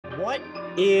What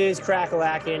is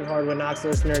crack-a-lackin', Hardwood Knocks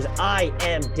listeners? I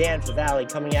am Dan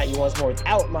Favale coming at you once more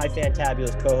without my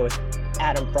fantabulous co-host,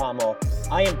 Adam Frommel.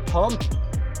 I am pumped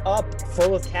up,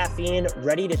 full of caffeine,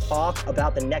 ready to talk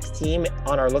about the next team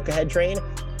on our look-ahead train.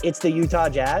 It's the Utah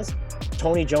Jazz.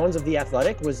 Tony Jones of The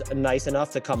Athletic was nice enough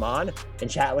to come on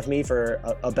and chat with me for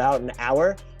about an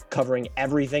hour, covering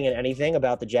everything and anything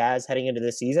about the Jazz heading into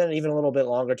this season, and even a little bit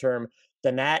longer term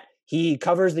than that. He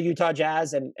covers the Utah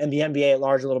Jazz and the NBA at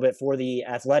large a little bit for The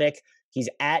Athletic. He's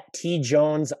at T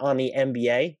Jones on the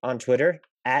NBA on Twitter,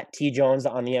 at T Jones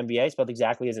on the NBA, spelled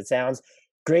exactly as it sounds.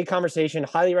 Great conversation.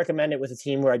 Highly recommend it with a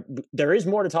team where there is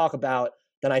more to talk about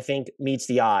than I think meets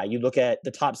the eye. You look at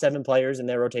the top 7 players in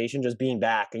their rotation just being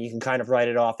back, and you can kind of write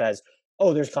it off as,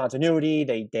 oh, there's continuity.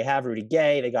 They have Rudy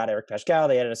Gay. They got Eric Paschall.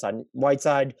 They added Hassan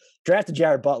Whiteside. Drafted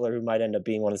Jared Butler, who might end up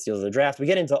being one of the steals of the draft. We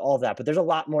get into all of that, but there's a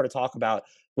lot more to talk about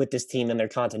with this team than their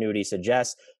continuity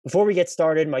suggests. Before we get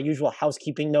started, my usual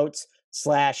housekeeping notes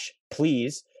 /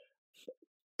 please.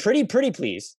 Pretty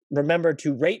please. Remember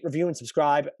to rate, review, and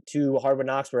subscribe to Hardwood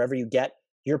Knocks wherever you get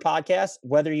your podcast,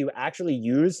 whether you actually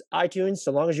use iTunes,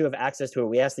 so long as you have access to it.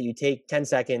 We ask that you take 10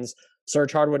 seconds,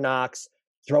 search Hardwood Knocks,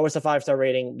 throw us a 5-star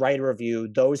rating, write a review.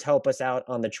 Those help us out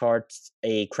on the charts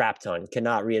a crap ton.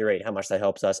 Cannot reiterate how much that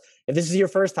helps us. If this is your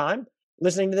first time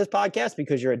listening to this podcast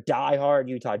because you're a diehard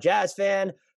Utah Jazz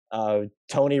fan,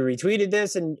 Tony retweeted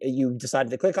this and you decided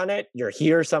to click on it, you're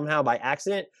here somehow by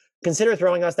accident, consider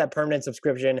throwing us that permanent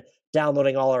subscription,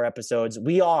 downloading all our episodes.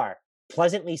 We are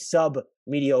pleasantly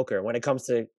sub-mediocre when it comes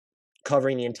to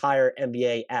covering the entire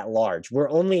NBA at large. We're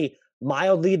only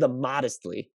mildly the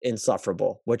modestly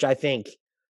insufferable, which I think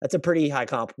that's a pretty high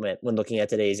compliment when looking at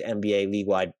today's NBA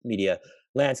league-wide media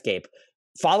landscape.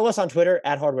 Follow us on Twitter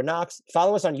at Hardwood Knocks.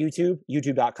 Follow us on YouTube,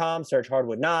 youtube.com, search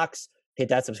Hardwood Knocks, hit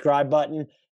that subscribe button.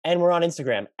 And we're on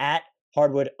Instagram at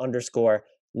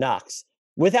Hardwood_Knocks.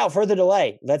 Without further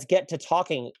delay, let's get to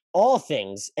talking all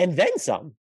things and then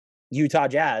some Utah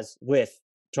Jazz with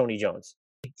Tony Jones.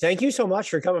 Thank you so much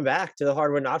for coming back to the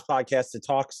Hardwood Knocks podcast to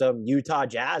talk some Utah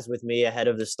Jazz with me ahead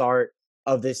of the start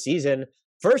of this season.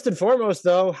 First and foremost,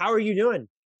 though, how are you doing?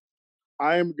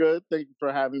 I am good. Thank you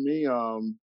for having me.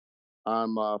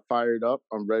 I'm fired up.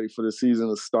 I'm ready for the season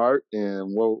to start.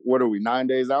 And what are we, 9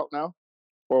 days out now?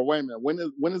 Or wait a minute,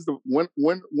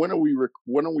 when are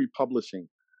we publishing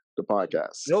the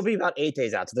podcast? It'll be about 8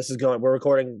 days out. So we're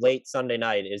recording late Sunday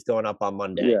night. It's going up on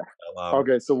Monday. Yeah. So,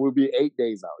 okay, so we'll be 8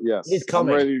 days out. Yes. It's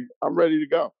coming. I'm ready to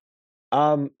go.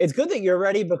 It's good that you're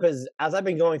ready because as I've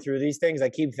been going through these things, I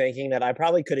keep thinking that I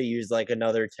probably could have used like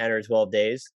another 10 or 12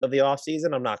 days of the off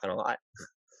season. I'm not going to lie.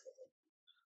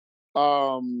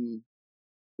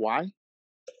 Why?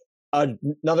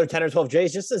 Another 10 or 12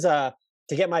 days just as to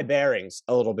get my bearings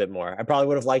a little bit more. I probably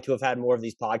would have liked to have had more of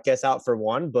these podcasts out for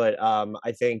one, but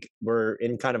I think we're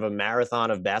in kind of a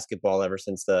marathon of basketball ever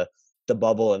since the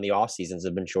bubble and the off seasons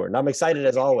have been shortened. I'm excited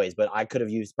as always, but I could have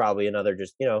used probably another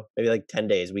just, maybe like 10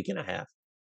 days, week and a half.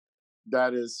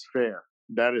 That is fair.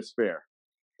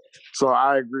 So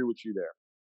I agree with you there.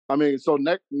 I mean, so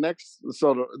next,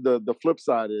 so the flip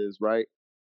side is, right,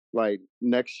 like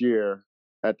next year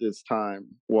at this time,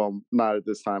 well, not at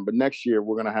this time, but next year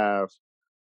we're going to have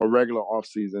a regular off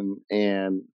season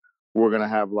and we're going to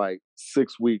have like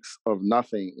 6 weeks of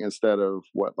nothing instead of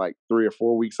like 3 or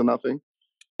 4 weeks of nothing.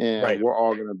 And right. we're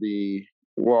all going to be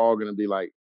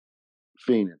like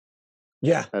fiending.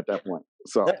 Yeah. At that point.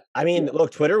 So, I mean,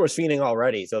 look, Twitter was fiending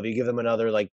already. So if you give them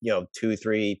another 2,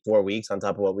 3, 4 weeks on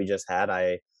top of what we just had,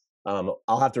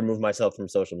 I'll have to remove myself from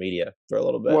social media for a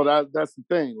little bit. Well, that's the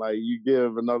thing. Like you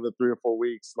give another 3 or 4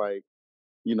 weeks, like,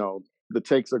 the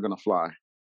takes are going to fly.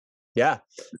 Yeah.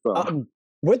 So.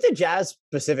 With the Jazz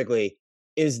specifically,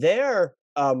 is there,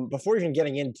 before even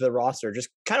getting into the roster, just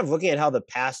kind of looking at how the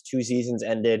past 2 seasons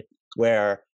ended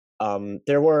where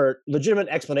there were legitimate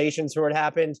explanations for what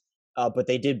happened, but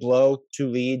they did blow 2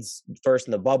 leads, first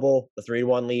in the bubble, the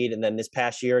 3-1 lead, and then this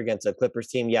past year against a Clippers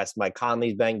team, yes, Mike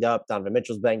Conley's banged up, Donovan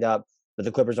Mitchell's banged up, but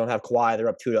the Clippers don't have Kawhi, they're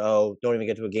up 2-0, don't even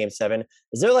get to a Game 7.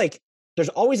 Is there there's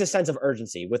always a sense of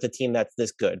urgency with a team that's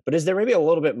this good, but is there maybe a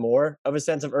little bit more of a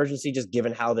sense of urgency just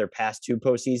given how their past 2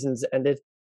 postseasons ended?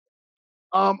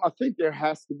 I think there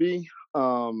has to be.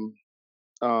 I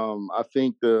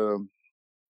think the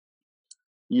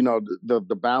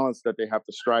balance that they have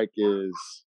to strike is,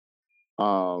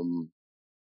 the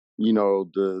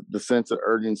sense of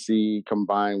urgency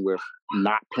combined with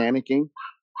not panicking.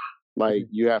 Like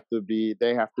they have to be,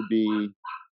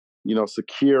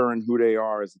 secure in who they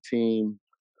are as a team,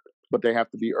 but they have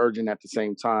to be urgent at the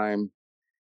same time.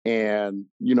 And,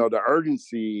 the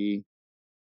urgency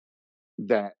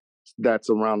that's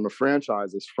around the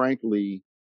franchise is frankly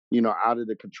out of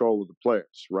the control of the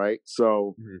players, right?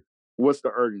 So Mhm. what's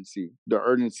the urgency? The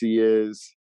urgency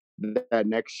is that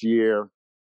next year,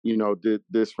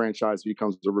 this franchise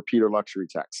becomes a repeater luxury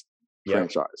tax Yep.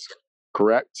 franchise,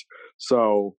 correct?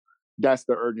 So that's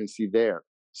the urgency there.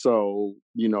 So,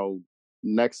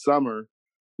 next summer,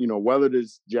 whether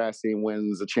this Jazz team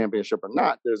wins a championship or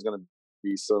not, there's going to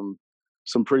be some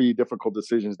pretty difficult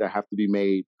decisions that have to be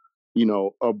made,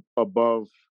 above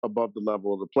the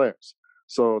level of the players.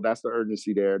 So that's the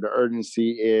urgency there. The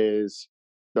urgency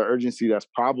that's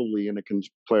probably in the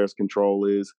player's control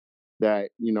is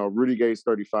that Rudy Gay's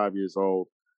 35 years old.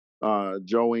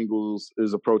 Joe Ingles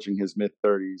is approaching his mid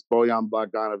 30s. Bojan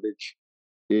Bogdanovic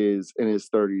is in his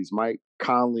 30s. Mike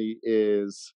Conley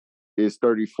is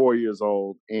 34 years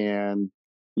old and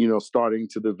starting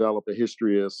to develop a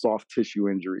history of soft tissue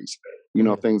injuries,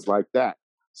 Mhm. things like that.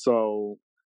 So,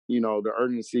 the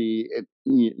urgency,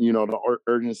 the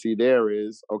urgency there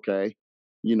is okay.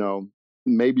 You know,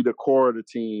 maybe the core of the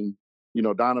team.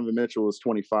 Donovan Mitchell is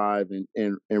 25,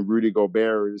 and Rudy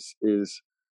Gobert is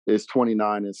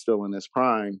 29 and still in his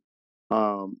prime.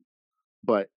 Um,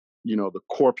 but the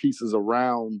core pieces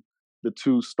around the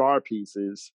two star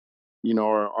pieces,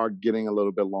 are getting a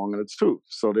little bit long in the tooth.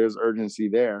 So there's urgency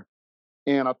there,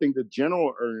 and I think the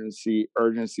general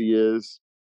urgency is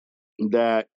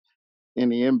that in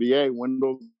the NBA,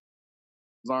 windows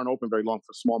aren't open very long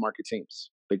for small market teams.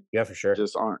 They Yeah, for sure.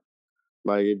 just aren't.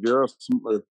 Like if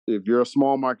you're a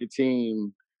small market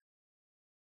team,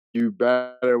 you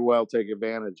better well take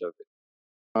advantage of it.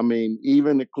 I mean,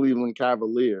 even the Cleveland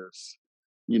Cavaliers,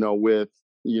 with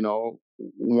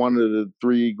one of the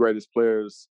three greatest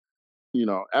players,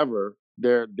 ever,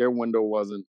 their window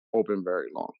wasn't open very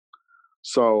long.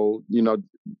 So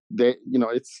they,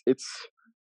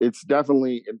 it's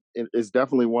definitely it's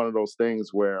definitely one of those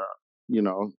things where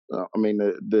I mean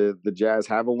the Jazz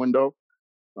have a window.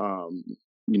 Um,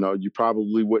 you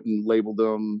probably wouldn't label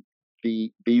them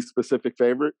the specific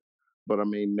favorite, but I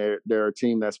mean they're a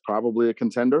team that's probably a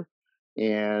contender,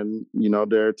 and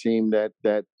they're a team that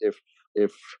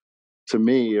if to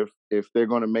me if they're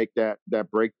going to make that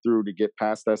breakthrough to get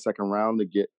past that second round to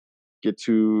get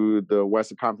to the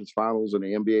Western Conference Finals or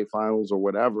the NBA Finals or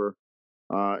whatever,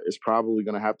 is probably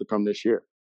going to have to come this year.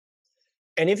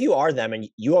 And if you are them, and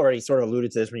you already sort of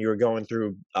alluded to this when you were going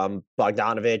through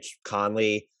Bogdanovich,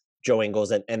 Conley, Joe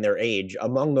Ingles, and their age,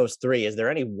 among those three, is there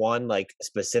any one like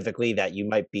specifically that you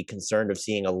might be concerned of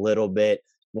seeing a little bit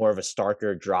more of a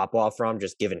starker drop off from,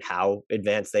 just given how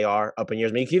advanced they are up in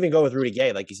years? I mean, you can even go with Rudy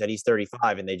Gay, like you said, he's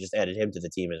 35, and they just added him to the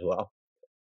team as well.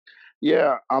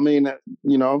 Yeah, I mean,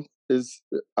 is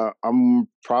I'm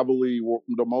probably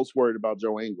the most worried about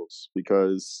Joe Ingles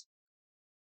because,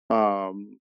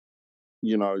 um,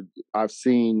 you know, I've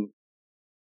seen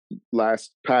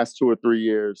last past 2 or 3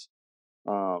 years,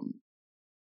 um,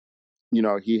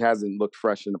 he hasn't looked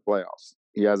fresh in the playoffs.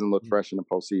 He hasn't looked Mm. fresh in the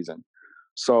postseason.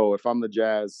 So if I'm the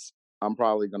Jazz, I'm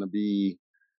probably going to be,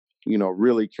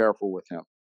 really careful with him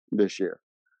this year,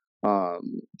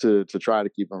 to try to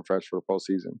keep him fresh for the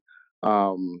postseason.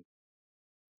 Um,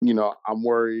 I'm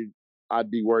worried. I'd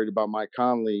be worried about Mike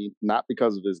Conley, not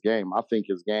because of his game. I think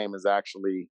his game is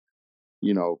actually,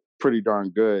 pretty darn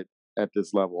good at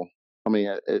this level. I mean,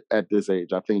 at this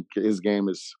age, I think his game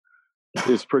is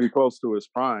pretty close to his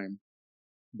prime.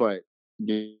 But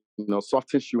soft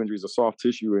tissue injuries are soft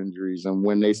tissue injuries, and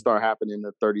when they Mhm. start happening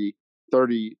to 30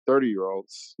 year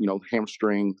olds,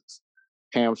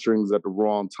 hamstrings at the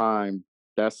wrong time,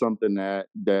 that's something that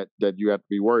you have to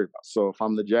be worried about. So if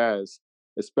I'm the Jazz,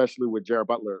 especially with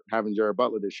having Jared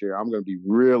Butler this year, I'm going to be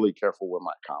really careful with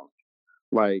Mike Conley.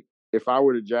 Like if I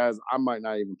were the Jazz, I might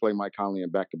not even play Mike Conley in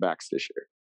back to backs this year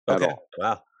at Okay. all.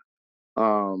 Wow.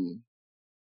 Um,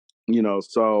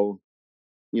 so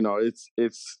it's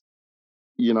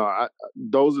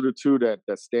those are the two that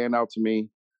stand out to me.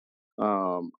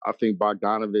 I think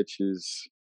Bogdanovich is,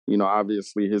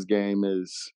 obviously his game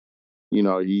is,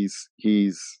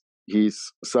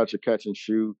 he's such a catch and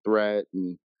shoot threat,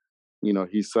 and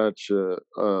he's such a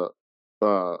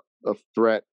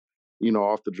threat,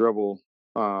 off the dribble.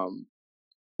 Um,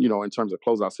 in terms of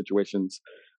closeout situations,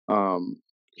 um,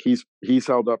 he's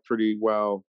held up pretty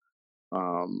well.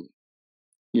 Um,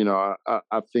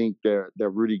 I think that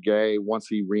Rudy Gay, once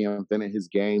he reinvented his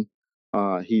game,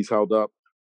 he's held up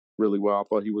really well. I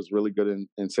thought he was really good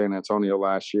in San Antonio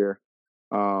last year.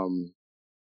 Um,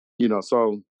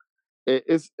 so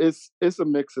it's a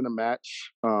mix and a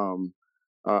match.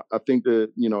 I think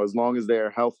that as long as they're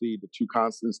healthy, the two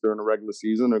constants during the regular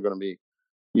season are going to be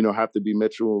have to be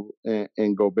Mitchell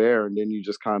and Gobert, and then you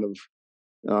just kind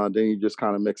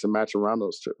of mix and match around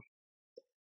those two.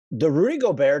 The Rudy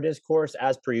Gobert discourse,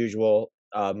 as per usual,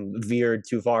 veered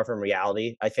too far from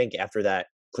reality, I think, after that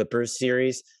Clippers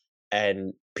series.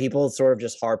 And people sort of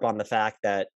just harp on the fact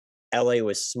that LA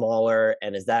was smaller.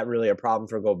 And is that really a problem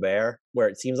for Gobert? Where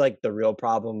it seems like the real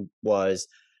problem was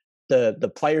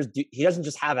the players he doesn't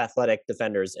just have athletic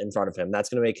defenders in front of him. That's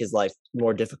going to make his life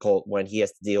more difficult when he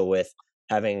has to deal with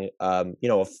having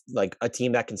like a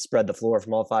team that can spread the floor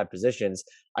from all five positions.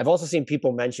 I've also seen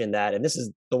people mention that, and this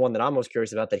is the one that I'm most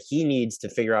curious about, that he needs to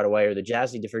figure out a way, or the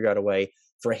Jazz need to figure out a way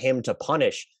for him to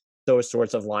punish those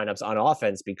sorts of lineups on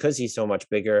offense because he's so much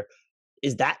bigger.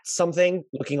 Is that something,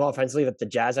 looking offensively, that the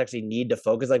Jazz actually need to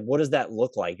focus? Like, what does that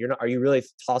look like? Are you really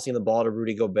tossing the ball to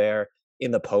Rudy Gobert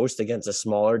in the post against a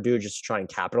smaller dude just to try and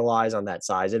capitalize on that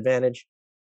size advantage?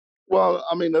 Well,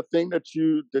 I mean, the thing that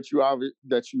you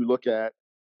look at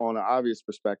on an obvious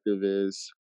perspective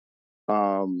is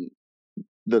um,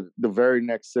 the very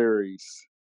next series,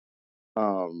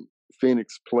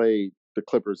 Phoenix played the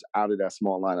Clippers out of that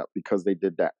small lineup because they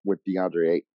did that with DeAndre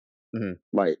Ayton. Mm-hmm.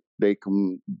 Like they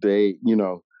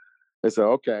said,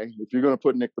 okay, if you're going to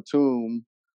put Nick Batum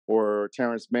or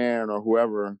Terrence Mann or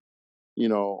whoever, you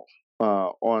know,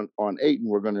 on Ayton,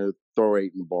 we're going to throw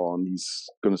Ayton the ball and he's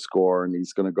going to score and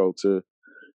he's going to go to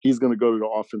the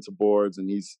offensive boards and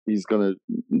he's going to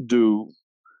do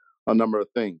a number of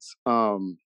things.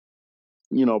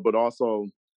 But also,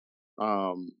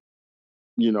 um,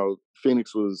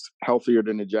 Phoenix was healthier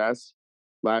than the Jazz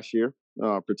last year,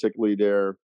 particularly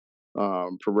their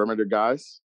perimeter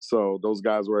guys. So those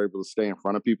guys were able to stay in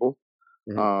front of people.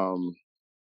 Mm-hmm.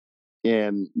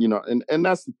 And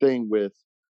that's the thing with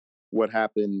what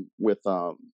happened with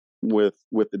the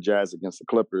Jazz against the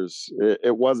Clippers.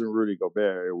 It wasn't Rudy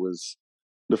Gobert. It was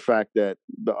the fact that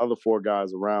the other four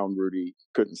guys around Rudy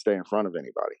couldn't stay in front of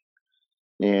anybody.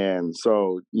 And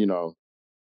so,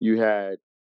 you had,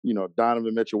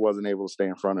 Donovan Mitchell wasn't able to stay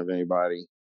in front of anybody.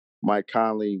 Mike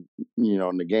Conley,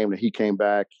 in the game that he came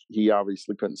back, he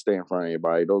obviously couldn't stay in front of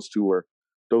anybody. Those two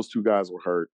guys were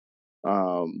hurt.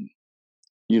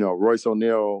 Royce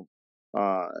O'Neal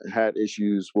had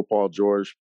issues with Paul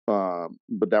George,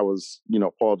 but that was,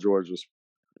 Paul George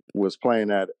was playing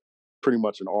at pretty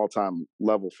much an all-time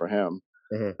level for him.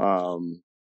 Mm-hmm.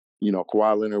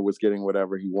 Kawhi Leonard was getting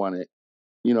whatever he wanted.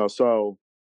 So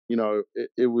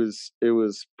it was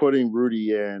putting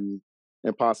Rudy in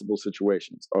impossible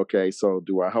situations. Okay, so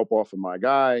do I help off of my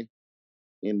guy?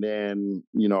 And then,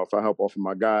 if I help off of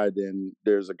my guy, then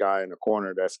there's a guy in the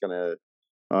corner that's going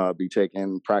to be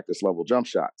taking practice level jump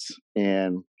shots.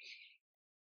 And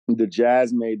the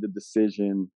Jazz made the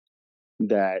decision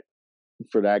that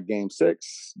for that game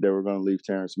 6, they were going to leave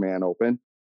Terrence Mann open.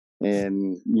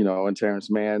 And Terrence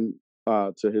Mann,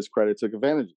 to his credit, took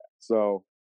advantage of that. So,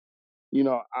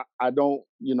 I don't,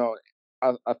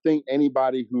 I think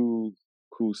anybody who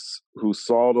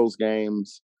saw those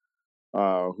games,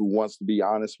 who wants to be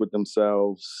honest with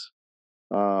themselves,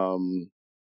 knows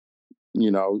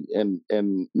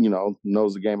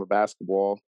the game of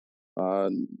basketball,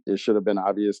 it should have been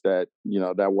obvious that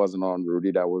that wasn't on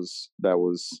Rudy. That was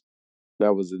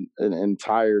an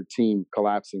entire team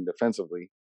collapsing defensively.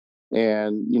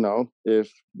 And if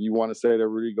you want to say that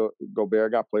Rudy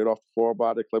Gobert got played off the floor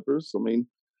by the Clippers, I mean,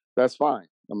 that's fine.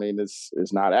 I mean, it's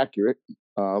not accurate,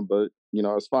 but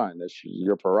it's fine. That's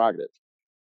your prerogative.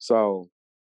 So,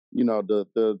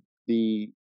 the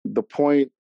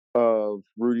point of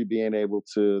Rudy being able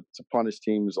to punish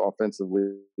teams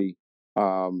offensively,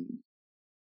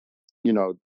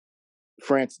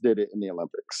 France did it in the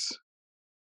Olympics.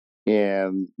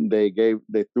 And they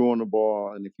threw on the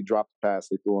ball, and if you drop the pass,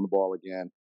 they threw on the ball again.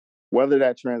 Whether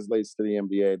that translates to the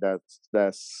NBA,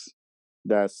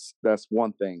 that's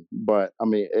one thing. But I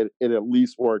mean, it at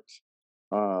least worked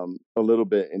a little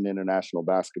bit in international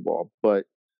basketball. But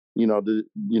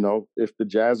if the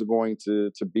Jazz are going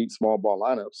to beat small ball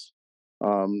lineups,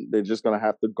 they're just going to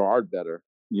have to guard better,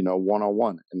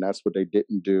 1-on-1, and that's what they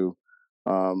didn't do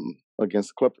against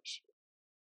the Clippers.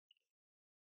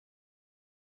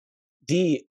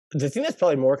 The thing that's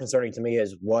probably more concerning to me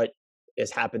is what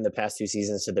has happened the past 2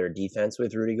 seasons to their defense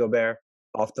with Rudy Gobert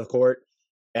off the court.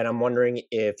 And I'm wondering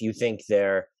if you think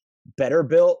they're better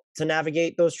built to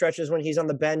navigate those stretches when he's on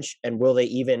the bench, and will they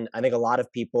even, I think a lot of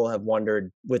people have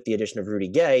wondered with the addition of Rudy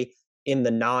Gay in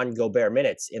the non-Gobert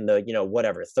minutes, in the,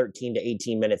 13 to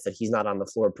 18 minutes that he's not on the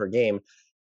floor per game,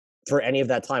 for any of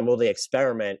that time, will they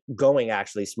experiment going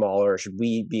actually smaller? Or should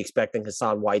we be expecting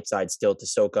Hassan Whiteside still to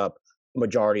soak up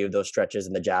majority of those stretches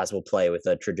and the Jazz will play with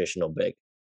a traditional big?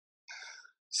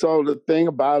 So the thing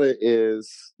about it is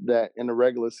that in the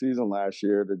regular season last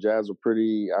year, the Jazz were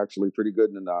pretty good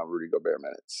in the non-Rudy Gobert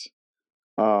minutes.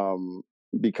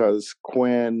 because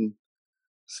Quinn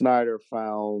Snyder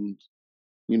found,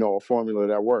 a formula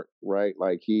that worked, right?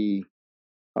 Like he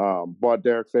brought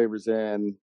Derek Favors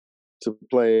in to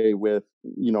play with,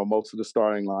 most of the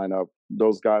starting lineup.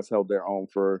 Those guys held their own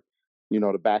for,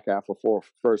 the back half of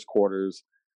first quarters.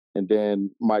 And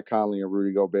then Mike Conley and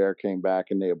Rudy Gobert came back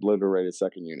and they obliterated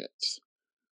second units.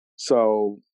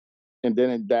 So, and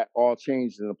then that all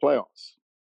changed in the playoffs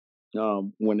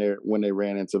when they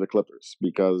ran into the Clippers,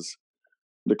 because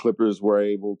the Clippers were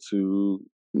able to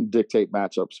dictate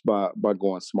matchups by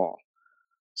going small.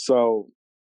 So,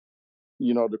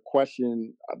 the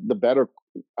question,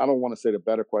 I don't want to say the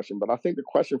better question, but I think the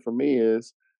question for me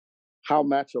is, how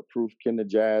matchup proof can the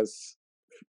Jazz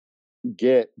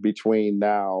get between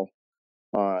now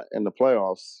and the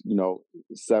playoffs,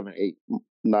 7, 8,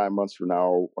 9 months from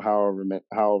now, or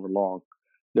however long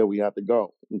that we have to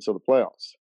go until the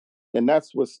playoffs. And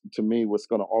that's to me, what's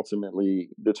going to ultimately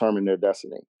determine their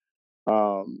destiny.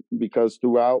 Because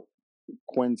throughout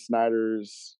Quinn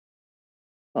Snyder's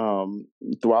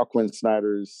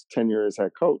tenure as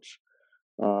head coach,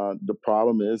 the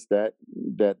problem is that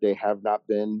they have not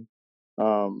been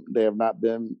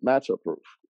matchup proof.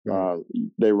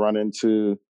 They run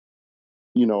into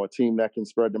a team that can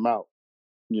spread them out.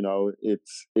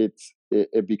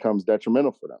 It becomes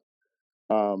detrimental for them.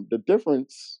 The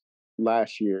difference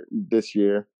this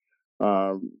year,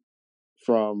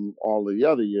 from all of the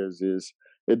other years is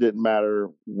it didn't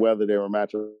matter whether they were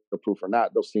matchup proof or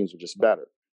not. Those teams were just better.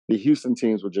 The Houston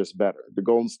teams were just better. The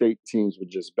Golden State teams were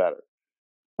just better.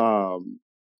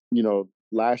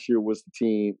 Last year was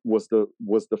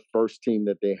the first team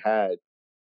that they had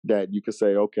that you could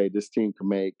say, okay, this team can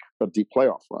make a deep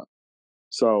playoff run.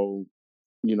 So,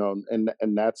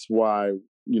 and that's why,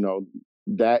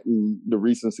 that and the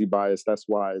recency bias, that's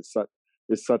why it's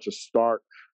such a stark,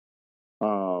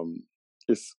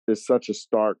 it's such a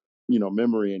stark,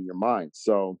 memory in your mind.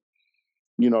 So,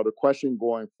 the question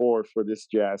going forward for this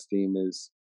Jazz team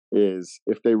is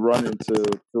if they run into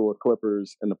the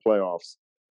Clippers in the playoffs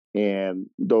and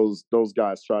those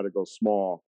guys try to go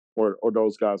small, or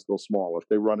those guys go small, if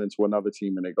they run into another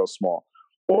team and they go small,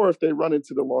 or if they run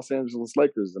into the Los Angeles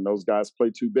Lakers and those guys play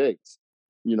two bigs,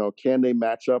 can they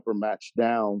match up or match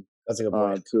down? That's a good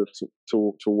point.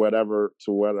 To whatever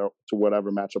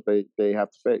matchup they have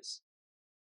to face.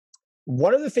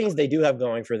 One of the things they do have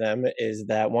going for them is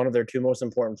that one of their two most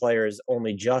important players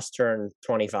only just turned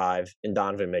 25 in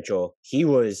Donovan Mitchell. He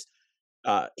was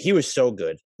so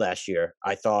good last year.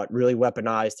 I thought really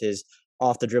weaponized his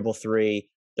off the dribble three.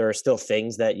 There are still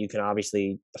things that you can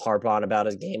obviously harp on about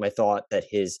his game. I thought that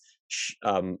his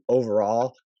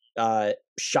overall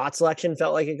shot selection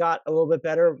felt like it got a little bit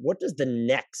better. What does the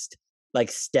next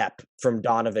step from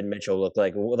Donovan Mitchell look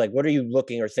like? Like, what are you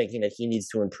looking or thinking that he needs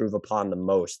to improve upon the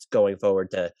most going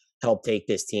forward to help take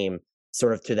this team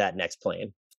sort of to that next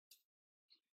plane?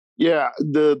 Yeah,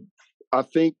 I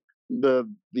think the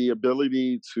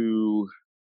ability to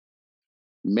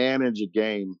manage a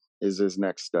game is his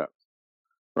next step,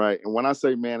 right? And when I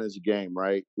say manage a game,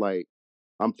 right, like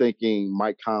I'm thinking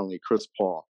Mike Conley, Chris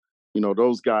Paul,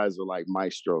 those guys are like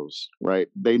maestros, right?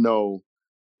 They know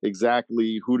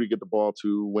exactly who to get the ball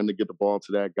to, when to get the ball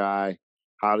to that guy,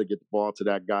 how to get the ball to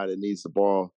that guy that needs the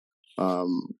ball.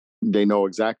 They know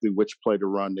exactly which play to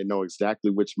run. They know exactly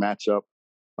which matchup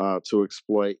to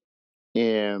exploit.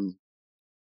 And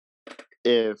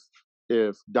if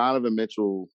Donovan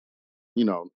Mitchell,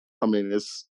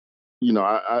 it's,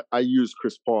 I use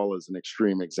Chris Paul as an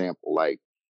extreme example.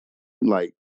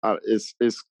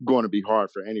 It's going to be hard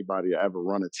for anybody to ever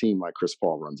run a team like Chris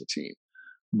Paul runs a team.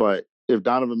 But if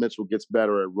Donovan Mitchell gets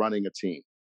better at running a team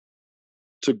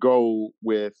to go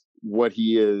with what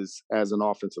he is as an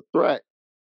offensive threat,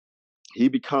 he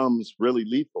becomes really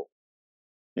lethal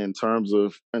in terms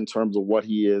of what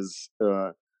he is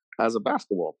as a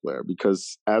basketball player.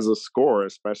 Because as a scorer,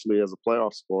 especially as a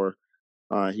playoff scorer,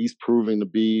 he's proving to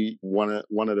be one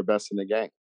of the best in the game.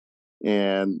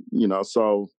 And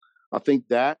so I think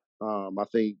I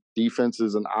think defense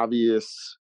is an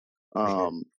obvious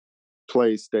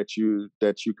place that you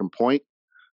can point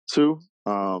to.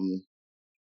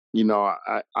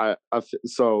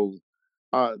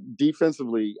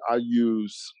 Defensively, I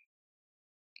use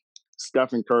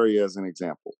Stephen Curry as an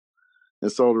example.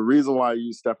 And so the reason why I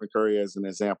use Stephen Curry as an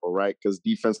example, right? Because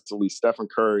defensively, Stephen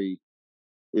Curry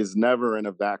is never in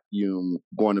a vacuum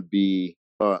going to be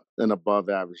an above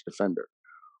average defender.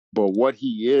 But what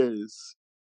he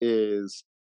is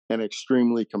an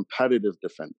extremely competitive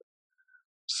defender.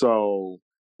 So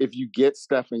if you get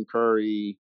Stephen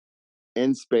Curry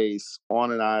in space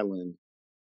on an island,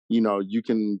 you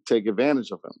can take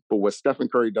advantage of him. But what Stephen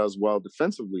Curry does well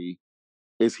defensively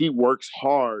is he works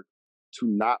hard to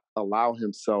not allow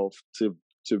himself to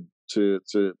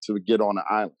get on the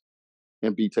island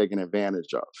and be taken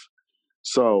advantage of.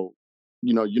 So,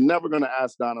 you're never going to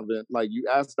ask Donovan, like you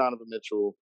asked Donovan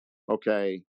Mitchell,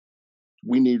 okay,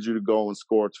 we need you to go and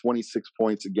score 26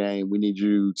 points a game. We need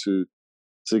you to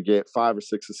get 5 or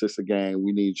 6 assists a game.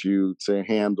 We need you to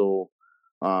handle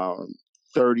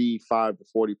 35 to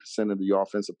 40% of the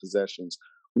offensive possessions.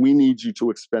 We need you to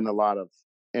expend a lot of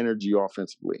energy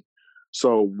offensively.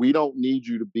 So we don't need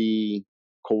you to be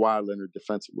Kawhi Leonard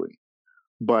defensively.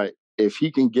 But if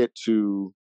he can get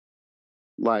to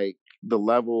like the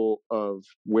level of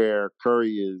where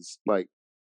Curry is like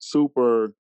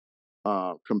super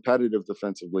competitive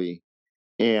defensively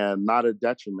and not a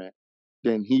detriment,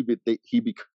 then he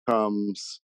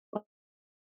becomes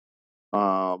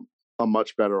a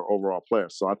much better overall player.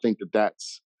 So I think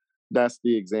that's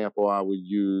the example I would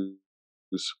use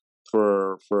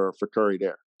for Curry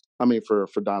there. I mean for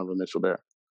Donovan Mitchell there.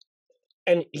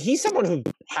 And he's someone who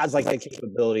has like the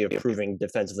capability of proving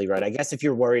defensively, right? I guess if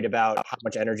you're worried about how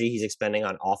much energy he's expending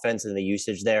on offense and the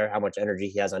usage there, how much energy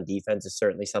he has on defense is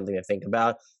certainly something to think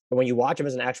about. But when you watch him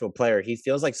as an actual player, he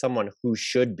feels like someone who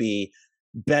should be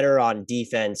better on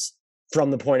defense from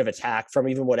the point of attack, from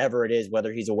even whatever it is,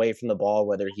 whether he's away from the ball,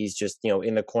 whether he's just,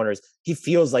 in the corners. He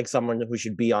feels like someone who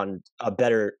should be on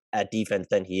better at defense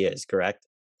than he is, correct?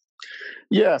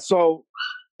 Yeah, so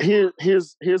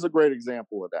here's a great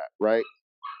example of that, right?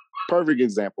 Perfect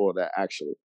example of that,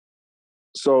 actually.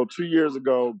 So 2 years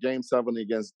ago, Game 7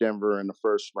 against Denver in the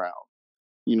first round,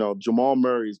 Jamal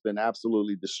Murray's been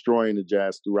absolutely destroying the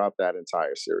Jazz throughout that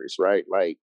entire series, right?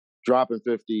 Like dropping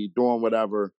 50, doing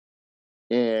whatever.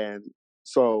 And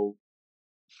so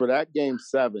for that Game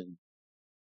 7,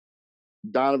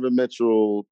 Donovan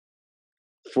Mitchell,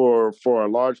 for a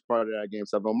large part of that Game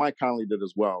 7, Mike Conley did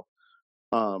as well.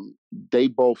 They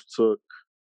both took,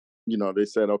 they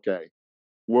said, okay,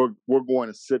 we're going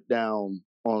to sit down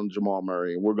on Jamal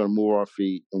Murray and we're going to move our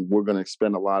feet and we're going to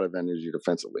expend a lot of energy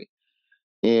defensively.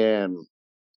 And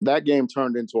that game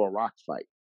turned into a rock fight.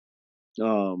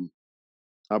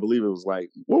 I believe it was like,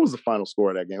 what was the final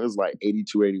score of that game? It was like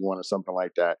 82-81 or something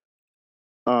like that.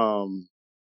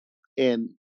 And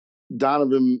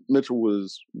Donovan Mitchell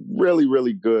was really,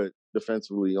 really good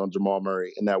defensively on Jamal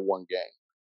Murray in that one game.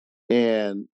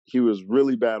 And he was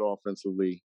really bad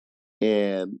offensively.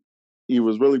 And he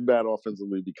was really bad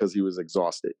offensively because he was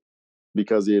exhausted,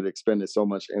 because he had expended so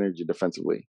much energy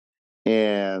defensively.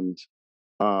 And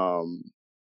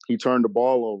he turned the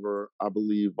ball over, I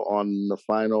believe, on the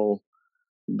final,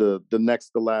 the next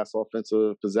to last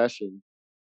offensive possession,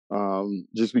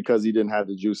 just because he didn't have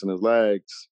the juice in his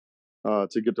legs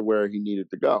to get to where he needed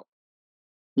to go.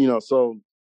 So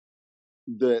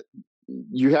that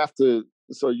you have to.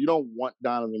 So you don't want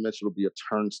Donovan Mitchell to be a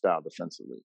turnstile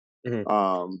defensively.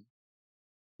 Mm-hmm.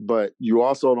 But you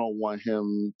also don't want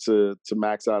him to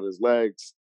max out his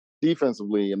legs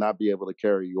defensively and not be able to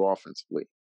carry you offensively.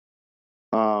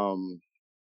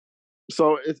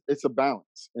 So it's a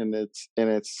balance, and it's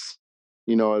it's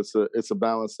a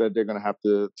balance that they're going to have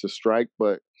to strike.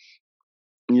 But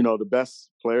the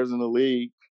best players in the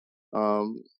league,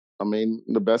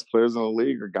 the best players in the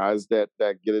league are guys that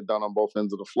get it done on both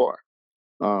ends of the floor.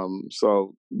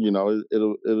 So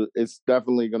it's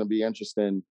definitely going to be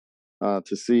interesting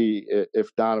to see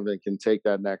if Donovan can take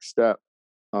that next step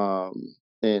and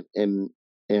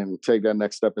take that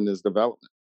next step in his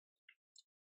development.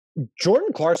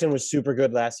 Jordan Clarkson was super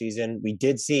good last season. We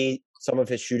did see some of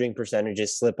his shooting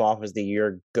percentages slip off as the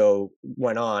year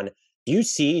went on. Do you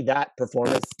see that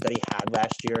performance that he had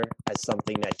last year as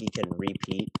something that he can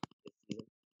repeat this season?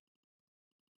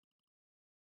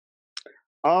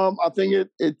 I think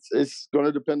it's going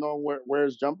to depend on where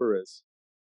his jumper is,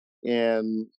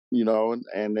 and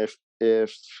and if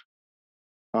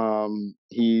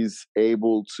he's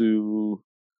able to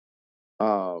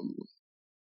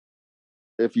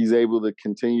if he's able to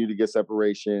continue to get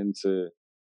separation to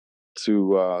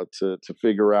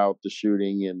figure out the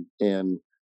shooting and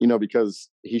because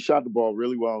he shot the ball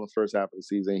really well in the first half of the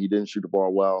season, he didn't shoot the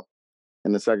ball well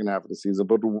in the second half of the season.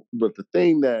 But the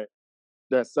thing that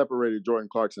separated Jordan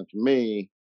Clarkson from me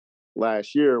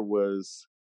last year was,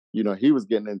 he was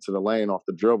getting into the lane off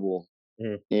the dribble,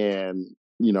 and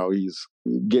he's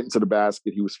getting to the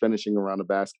basket. He was finishing around the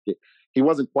basket. He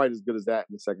wasn't quite as good as that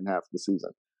in the second half of the season.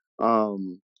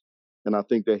 And I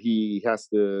think that he has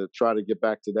to try to get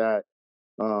back to that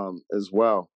as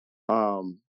well.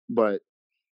 But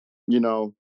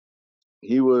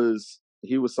he was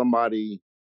somebody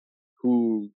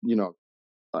who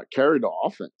carried the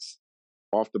offense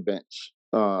off the bench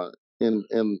in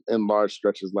large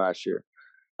stretches last year.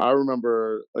 I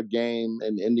remember a game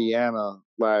in Indiana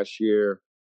last year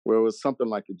where it was something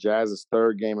like the Jazz's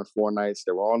third game in 4 nights.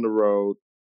 They were on the road.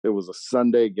 It was a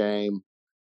Sunday game.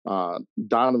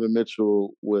 Donovan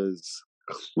Mitchell was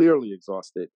clearly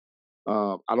exhausted.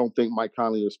 I don't think Mike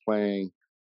Conley was playing.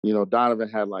 Donovan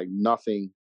had like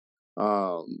nothing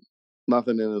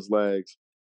in his legs.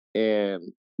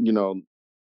 And,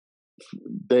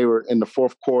 they were in the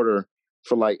fourth quarter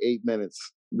for like 8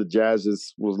 minutes. The Jazz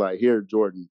just was like, "Here,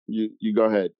 Jordan, you go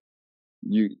ahead.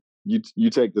 You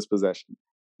take this possession."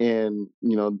 And,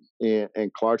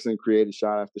 and Clarkson created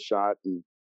shot after shot and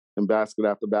basket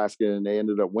after basket, and they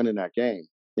ended up winning that game.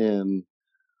 And,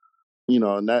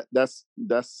 and that's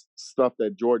stuff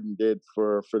that Jordan did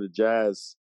for the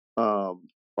Jazz a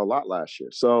lot last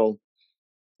year. So,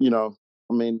 I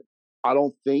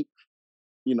don't think,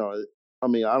 I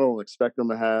don't expect them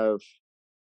to have,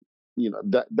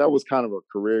 that was kind of a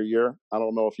career year. I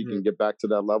don't know if he can get back to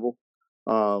that level.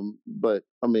 But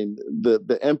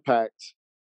the impact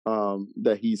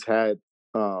that he's had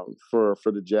for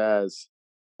the Jazz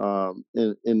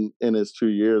in his 2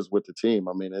 years with the team,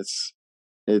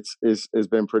 it's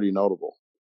been pretty notable.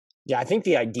 Yeah, I think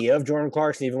the idea of Jordan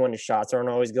Clarkson, even when his shots aren't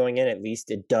always going in, at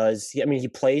least it does. He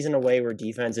plays in a way where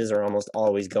defenses are almost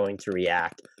always going to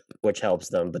react, which helps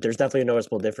them. But there's definitely a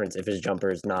noticeable difference if his jumper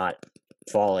is not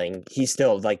falling. He's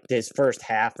still like his first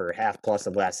half or half plus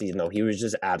of last season, though, he was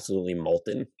just absolutely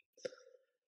molten.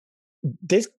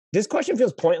 This question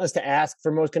feels pointless to ask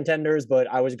for most contenders, but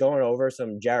I was going over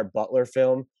some Jared Butler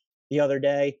film the other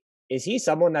day. Is he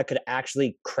someone that could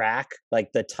actually crack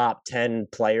like the top 10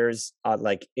 players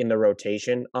like in the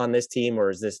rotation on this team, or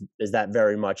is that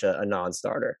very much a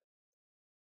non-starter?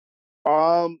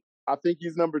 I think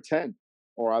he's number 10,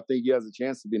 or I think he has a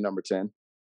chance to be number 10.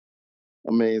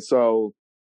 So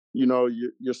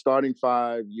you're starting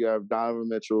 5. You have Donovan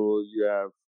Mitchell. You have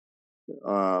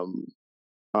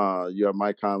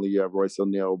Mike Conley. You have Royce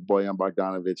O'Neal, Bojan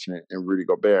Bogdanovic, and Rudy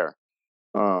Gobert.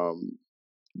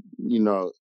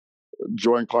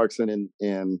 Jordan Clarkson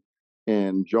and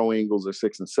Joe Ingles are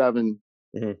 6 and 7.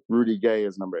 Mm-hmm. Rudy Gay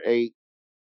is number 8.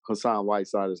 Hassan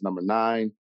Whiteside is number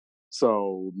 9.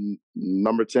 So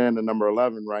number 10 and number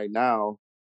 11 right now.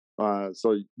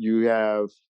 So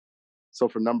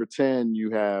for number 10,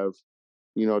 you have,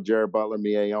 Jared Butler,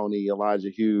 Miye Oni, Elijah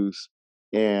Hughes,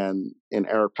 and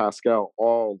Eric Pascal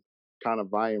all kind of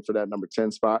vying for that number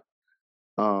 10 spot.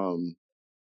 And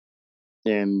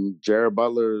Jared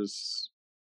Butler's,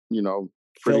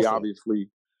 pretty obviously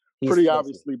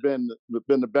been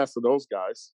the best of those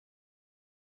guys.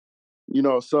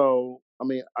 So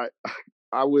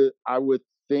I would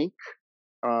think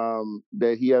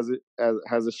that he has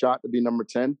a shot to be number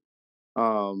 10.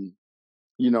 The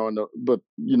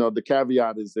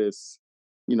caveat is this,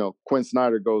 Quinn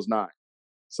Snyder goes 9.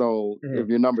 So if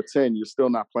you're number 10, you're still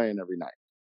not playing every night.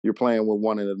 You're playing when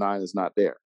one of the 9 is not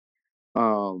there.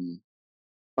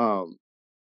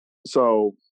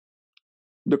 So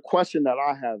the question that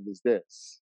I have is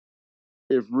this: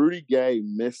 if Rudy Gay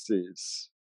misses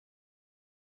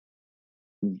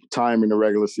time in the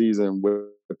regular season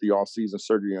with the off-season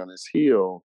surgery on his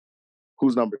heel,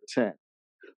 who's number 10?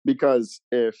 Because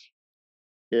if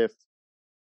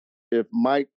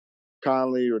Mike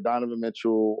Conley or Donovan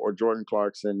Mitchell or Jordan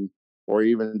Clarkson or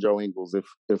even Joe Ingles,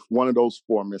 if one of those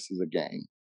 4 misses a game,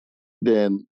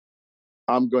 then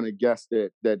I'm going to guess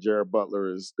that Jared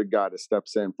Butler is the guy that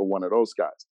steps in for one of those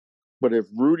guys. But if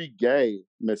Rudy Gay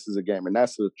misses a game, and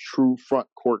that's a true front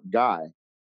court guy,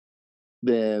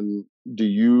 then do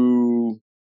you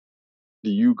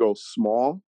go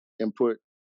small and put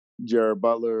Jared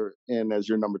Butler in as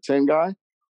your number 10 guy,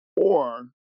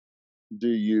 or do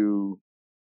you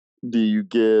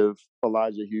give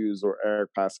Elijah Hughes or Eric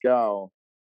Pascal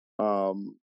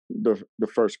the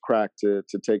first crack to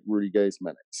take Rudy Gay's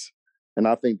minutes? And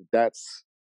I think that's,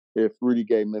 if Rudy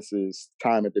Gay misses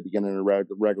time at the beginning of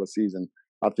the regular season,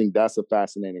 I think that's a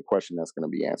fascinating question that's going to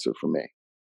be answered for me.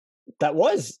 That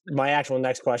was my actual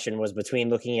next question, was between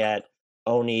looking at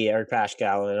Oni, Eric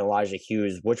Pascal, and Elijah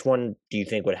Hughes. Which one do you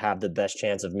think would have the best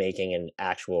chance of making an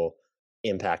actual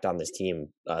impact on this team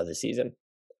this season?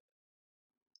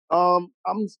 I'm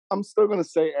still going to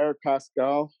say Eric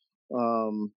Pascal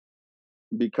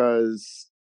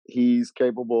because he's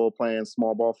capable of playing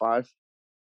small ball 5.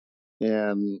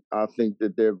 And I think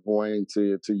that they're going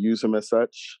to use him as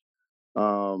such.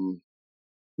 I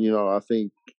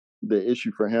think the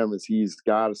issue for him is he's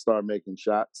got to start making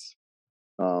shots.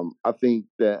 I think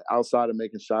that outside of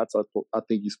making shots, I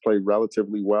think he's played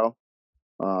relatively well.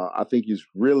 I think he's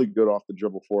really good off the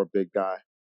dribble for a big guy.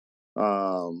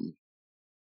 Um,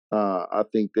 I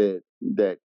think that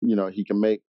he can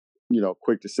make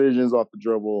quick decisions off the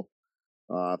dribble.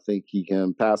 I think he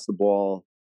can pass the ball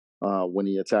when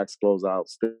he attacks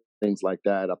closeouts, things like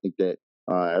that. I think that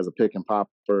as a pick and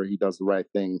popper, he does the right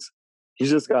things. He's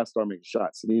just got to start making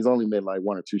shots, and he's only made like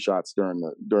one or two shots during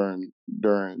the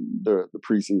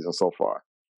preseason so far,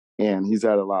 and he's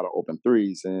had a lot of open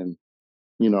threes. And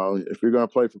if you're going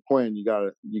to play for Quinn, you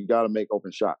gotta make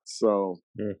open shots. So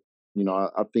Mm.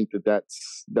 I think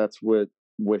that's what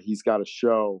he's got to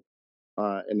show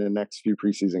in the next few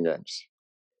preseason games.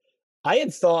 I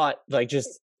had thought, like,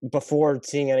 just before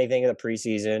seeing anything in the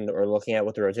preseason or looking at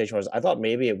what the rotation was, I thought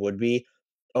maybe it would be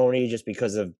Oni just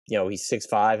because of, he's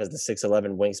 6'5", has the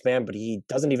 6'11" wingspan, but he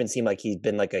doesn't even seem like he's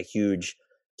been like a huge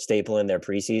staple in their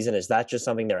preseason. Is that just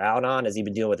something they're out on? Has he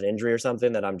been dealing with an injury or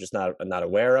something that I'm just not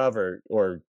aware of, or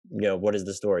what is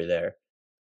the story there?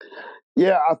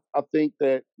 Yeah, I think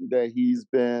that he's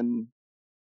been,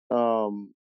 I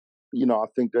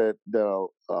think that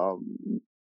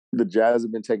the Jazz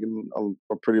have been taking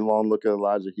a pretty long look at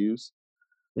Elijah Hughes,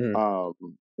 Mm.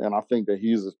 um, and I think that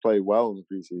Hughes has played well in the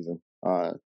preseason,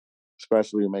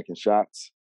 especially in making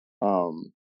shots.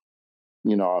 Um,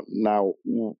 Now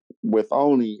with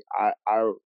Oni, I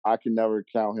can never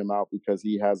count him out because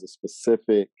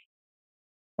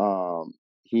um,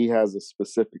 he has a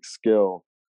specific skill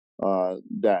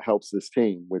that helps this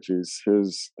team, which is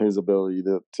his ability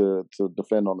to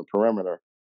defend on the perimeter.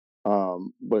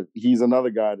 But he's another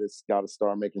guy that's got to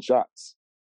start making shots.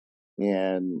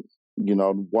 And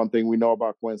one thing we know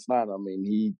about Quinn Snyder, I mean,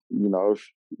 he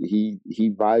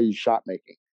values shot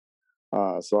making.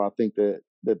 So I think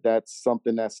that's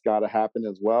something that's got to happen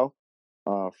as well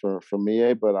for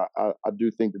Mie. But I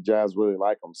do think the Jazz really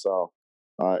like him, so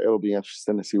it'll be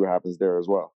interesting to see what happens there as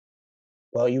well.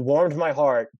 Well, you warmed my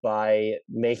heart by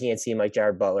making it seem like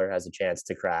Jared Butler has a chance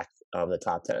to crack the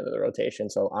top 10 of the rotation.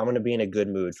 So I'm going to be in a good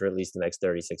mood for at least the next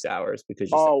 36 hours because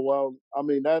you said Oh well, I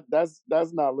mean that's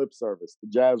not lip service. The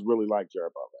Jazz really like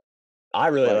Jared I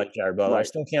really Butler, like Jared Butler. I like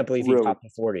still can't believe he really, topped the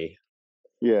 40.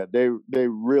 yeah. They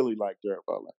really like Jared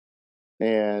Butler,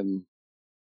 and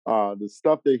the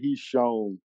stuff that he's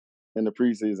shown in the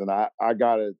preseason, I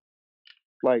gotta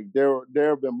like there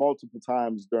have been multiple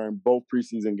times during both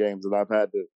preseason games that I've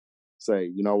had to say,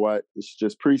 you know what, it's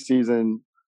just preseason.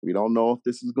 We don't know if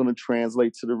this is going to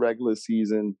translate to the regular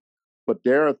season, but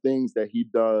there are things that he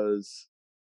does.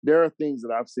 There are things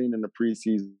that I've seen in the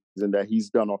preseason that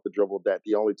he's done off the dribble that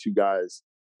the only two guys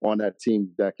on that team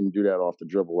that can do that off the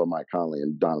dribble are Mike Conley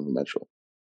and Donovan Mitchell.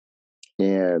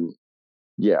 And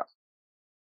yeah,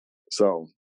 so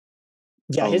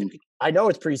Yeah, um, I know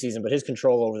it's preseason, but his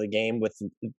control over the game with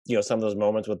some of those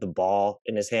moments with the ball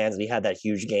in his hands, and he had that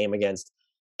huge game against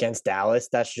Dallas.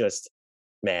 That's just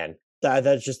man,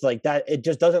 that's just like that. It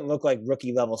just doesn't look like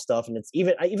rookie level stuff, and it's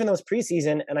even though it's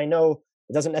preseason, and I know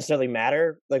it doesn't necessarily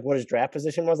matter like what his draft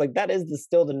position was. Like that is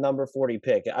still the number 40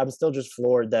 pick. I'm still just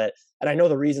floored that, and I know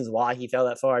the reasons why he fell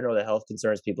that far. I know the health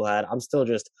concerns people had. I'm still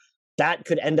just that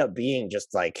could end up being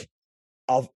just like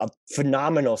a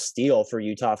phenomenal steal for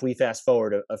Utah if we fast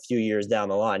forward a few years down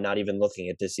the line, not even looking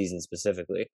at this season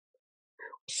specifically.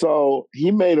 so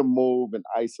he made a move in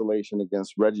isolation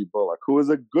against Reggie Bullock, who is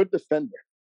a good defender.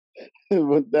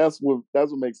 But that's what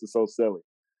makes it so silly.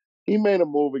 He made a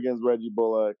move against Reggie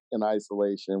Bullock in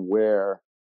isolation where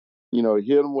hit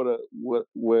him with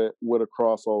a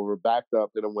crossover, backed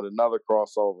up, hit him with another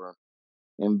crossover,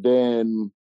 and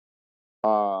then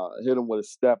hit him with a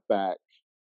step back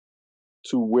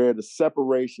to where the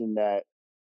separation that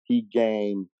he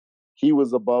gained, he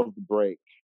was above the break.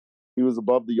 He was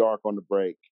above the arc on the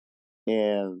break,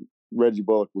 and Reggie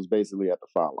Bullock was basically at the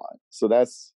foul line. So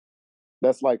that's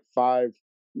like five.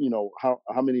 How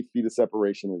many feet of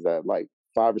separation is that? Like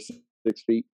 5 or 6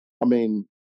 feet. I mean,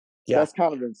 Yeah. that's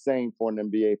kind of insane for an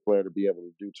NBA player to be able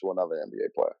to do to another NBA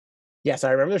player. Yes,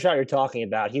 I remember the shot you're talking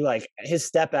about. He like his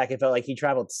step back, it felt like he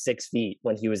traveled 6 feet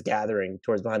when he was gathering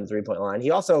towards behind the 3 point line.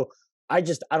 He also I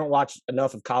don't watch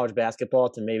enough of college basketball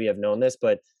to maybe have known this,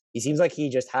 but he seems like he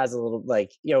just has a little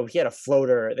like, he had a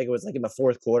floater, I think it was like in the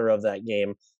fourth quarter of that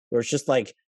game, where it's just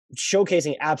like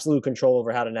showcasing absolute control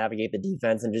over how to navigate the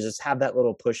defense and to just have that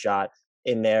little push shot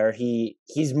in there.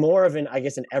 He's more of an, I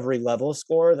guess, an every level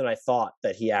scorer than I thought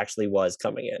that he actually was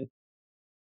coming in.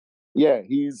 Yeah,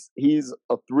 he's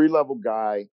a 3 level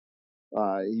guy.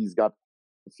 He's got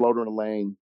the floater in the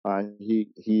lane.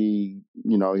 He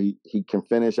can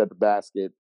finish at the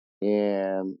basket,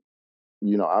 and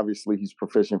obviously he's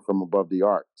proficient from above the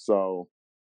arc. So,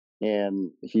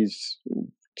 and he's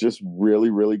just really,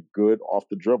 really good off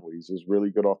the dribble. He's just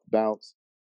really good off the bounce,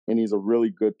 and he's a really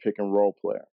good pick and roll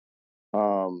player.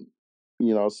 Um,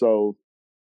 so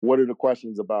what are the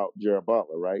questions about Jared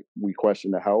Butler, right? We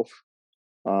question the health.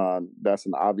 That's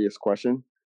an obvious question.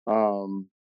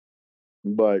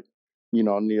 But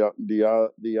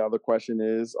the other question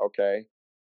is, okay,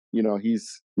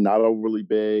 he's not overly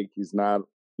big. He's not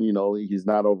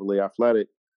overly athletic,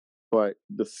 but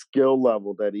the skill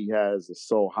level that he has is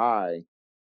so high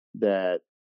that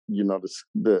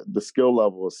the skill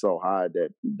level is so high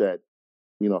that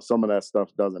some of that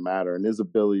stuff doesn't matter, and his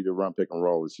ability to run pick and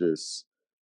roll is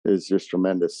just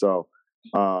tremendous. So,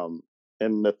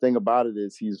 and the thing about it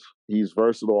is he's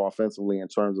versatile offensively in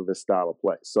terms of his style of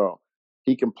play. So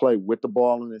he can play with the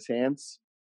ball in his hands,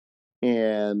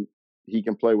 and he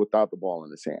can play without the ball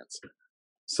in his hands.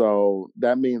 So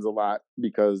that means a lot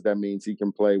because that means he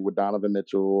can play with Donovan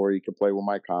Mitchell, or he can play with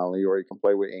Mike Conley, or he can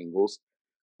play with Ingles,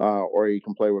 or he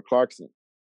can play with Clarkson.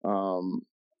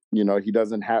 He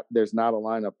doesn't have. There's not a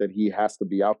lineup that he has to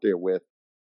be out there with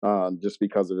just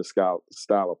because of the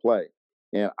style of play.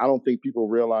 And I don't think people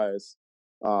realize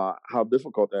how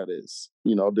difficult that is.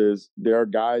 There are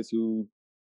guys who,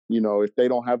 if they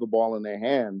don't have the ball in their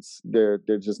hands, they're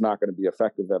just not going to be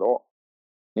effective at all.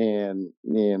 And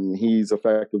he's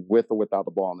effective with or without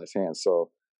the ball in his hands. So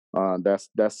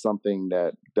that's something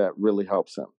that really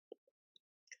helps him.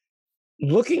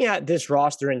 Looking at this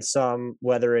roster in some,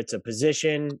 whether it's a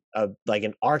position, like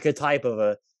an archetype of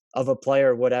a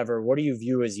player, whatever, what do you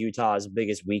view as Utah's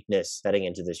biggest weakness heading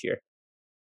into this year?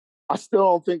 I still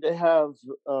don't think they have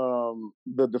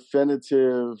the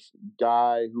definitive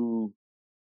guy who,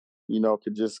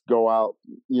 could just go out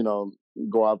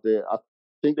there. I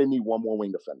think they need one more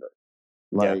wing defender.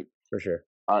 Yeah, for sure.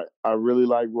 I really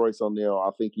like Royce O'Neal.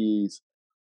 I think he's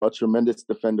a tremendous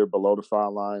defender below the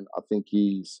foul line. I think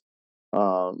he's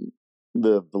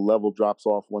the level drops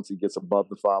off once he gets above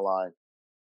the foul line.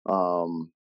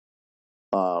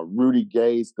 Rudy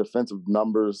Gay's defensive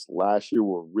numbers last year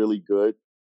were really good.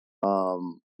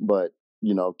 But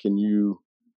can you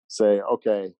say,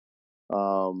 okay,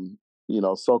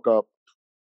 soak up,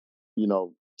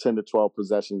 10 to 12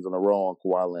 possessions in a row on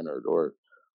Kawhi Leonard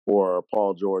or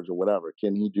Paul George or whatever?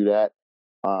 Can he do that,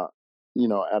 at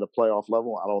a playoff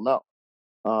level? I don't know.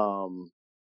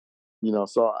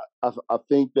 So I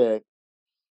think that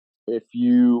if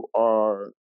you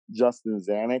are Justin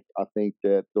Zanuck, I think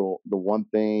that the one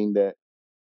thing that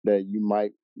you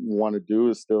might want to do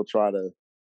is still try to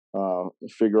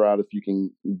figure out if you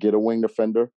can get a wing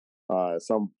defender at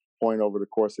some point over the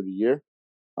course of the year.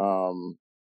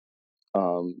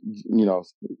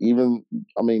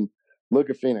 Look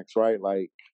at Phoenix, right?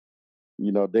 Like,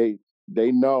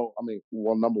 they know.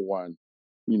 Number one,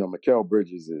 Mikal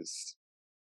Bridges is.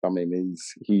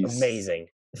 He's amazing.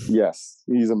 Yes,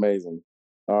 he's amazing.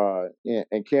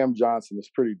 And Cam Johnson is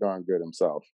pretty darn good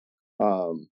himself.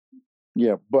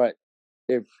 But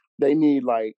if they need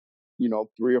 3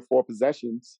 or 4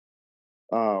 possessions,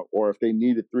 or if they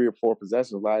needed 3 or 4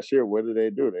 possessions last year, what did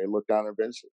they do? They looked down and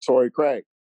benched Torrey Craig.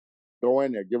 Go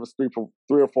in there, give us 3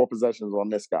 or 4 possessions on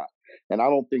this guy. And I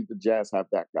don't think the Jazz have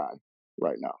that guy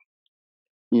right now.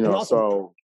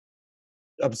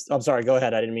 I'm sorry. Go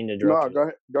ahead. I didn't mean to interrupt.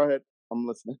 No, go ahead. I'm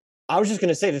listening. I was just going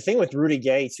to say the thing with Rudy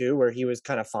Gay too, where he was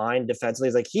kind of fine defensively,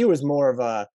 is like he was more of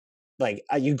a,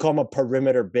 you call him a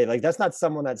perimeter big. Like that's not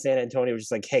someone that San Antonio was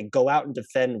just like, hey, go out and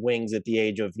defend wings at the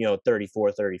age of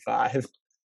 34, 35.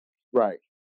 Right.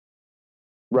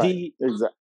 Exactly.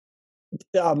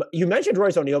 You mentioned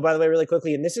Royce O'Neal, by the way, really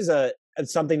quickly, and this is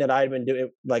something that I had been doing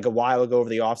like a while ago over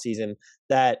the offseason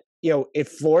that it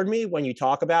floored me when you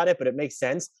talk about it, but it makes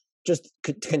sense. Just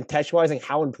contextualizing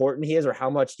how important he is or how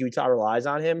much Utah relies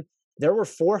on him. There were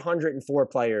 404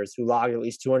 players who logged at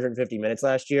least 250 minutes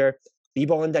last year.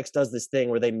 B-Ball Index does this thing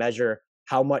where they measure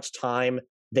how much time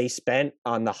they spent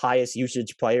on the highest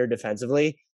usage player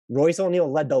defensively. Royce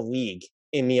O'Neal led the league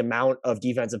in the amount of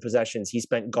defensive possessions he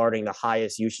spent guarding the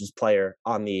highest usage player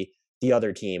on the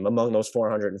other team among those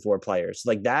 404 players.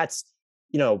 Like that's,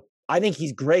 I think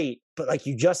he's great, but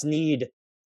you just need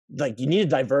you need to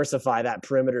diversify that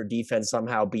perimeter defense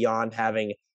somehow beyond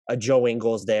having a Joe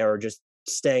Ingles there or just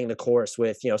staying the course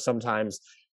with, sometimes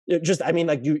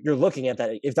you're looking at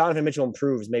that. If Donovan Mitchell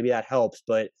improves, maybe that helps,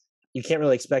 but you can't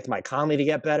really expect Mike Conley to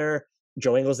get better,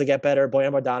 Joe Ingles to get better.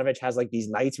 Bojan Bogdanovic has these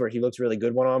nights where he looks really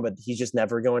good one-on, but he's just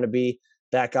never going to be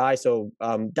that guy. So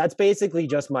that's basically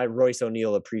just my Royce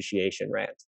O'Neal appreciation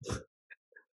rant.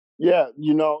 Yeah,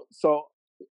 so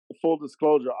full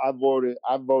disclosure, I voted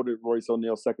Royce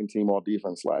O'Neal second team all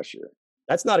defense last year.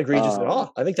 That's not egregious at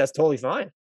all. I think that's totally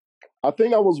fine. I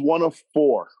think I was one of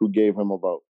 4 who gave him a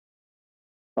vote.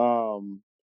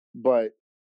 But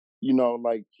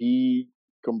like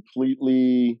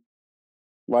completely,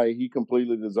 he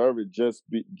completely deserved it just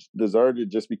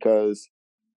because.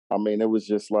 I mean, it was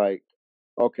just like,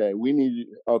 okay,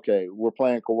 we're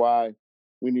playing Kawhi.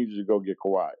 We need you to go get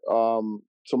Kawhi.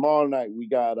 Tomorrow night we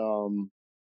got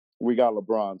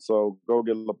LeBron, so go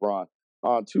get LeBron.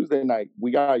 Tuesday night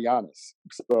we got Giannis,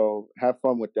 so have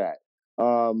fun with that.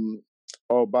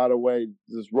 Oh, by the way,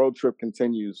 this road trip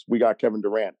continues. We got Kevin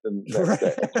Durant the next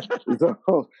day. So,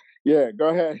 yeah, go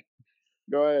ahead.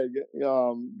 Go ahead.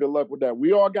 Good luck with that.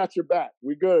 We all got your back.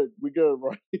 We good. We good,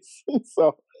 right?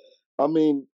 So, I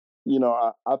mean,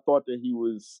 I thought he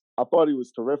was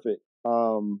terrific.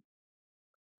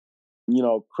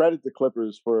 Credit the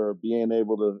Clippers for being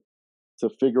able to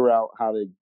figure out how to,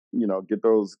 get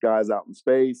those guys out in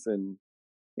space and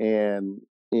and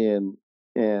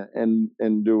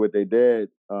and do what they did.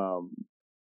 But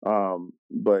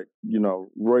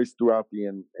Royce throughout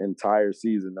the entire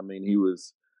season, I mean, he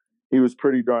was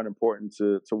pretty darn important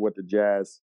to what the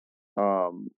Jazz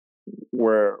um,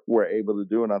 were able to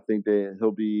do, and I think that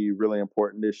he'll be really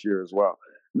important this year as well.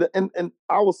 And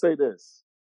I will say this: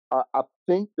 I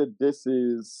think that this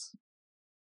is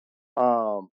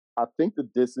I think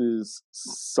that this is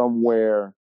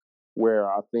somewhere where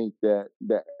I think that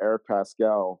Eric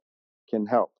Pascal can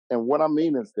help. And what I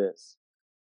mean is this: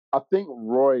 I think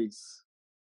Royce,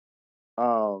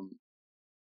 um,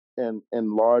 in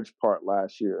large part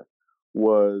last year,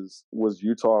 was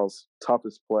Utah's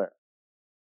toughest player,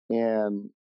 and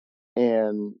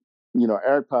and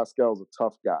Eric Pascal is a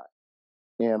tough guy,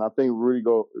 and I think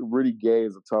Rudy Gay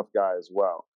is a tough guy as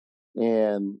well,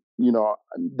 and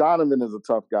Donovan is a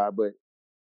tough guy, but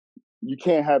you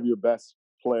can't have your best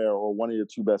player or one of your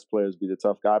 2 best players be the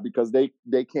tough guy because they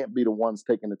can't be the ones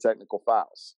taking the technical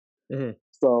fouls. Mhm.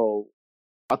 So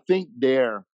I think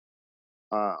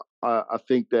I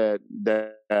think that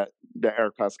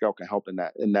Eric Pascal can help in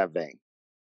that vein.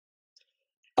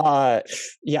 Uh,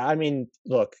 yeah, I mean,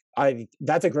 look,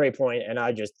 that's a great point, and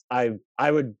I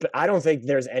don't think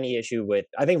there's any issue with.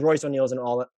 I think Royce O'Neal's an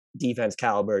all defense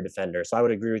caliber defender, so I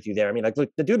would agree with you there. I mean, like,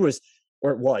 look, the dude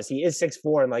he is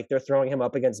 6'4", and like they're throwing him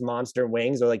up against monster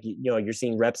wings, or like you're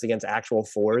seeing reps against actual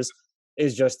fours,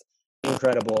 is just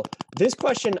incredible. This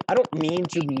question, I don't mean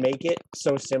to make it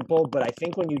so simple, but I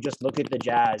think when you just look at the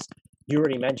Jazz, you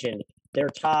already mentioned their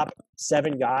top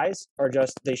 7 guys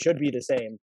they should be the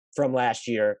same from last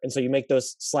year. And so you make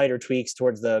those slighter tweaks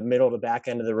towards the middle to back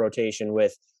end of the rotation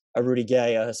with a Rudy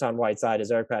Gay, a Hassan Whiteside,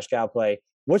 as Eric Pascal play.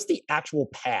 What's the actual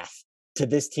path to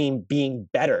this team being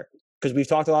better? Because we've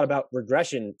talked a lot about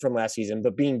regression from last season,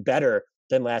 but being better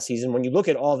than last season. When you look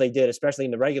at all they did, especially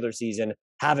in the regular season,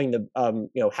 having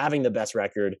the best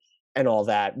record and all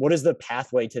that, what is the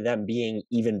pathway to them being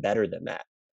even better than that?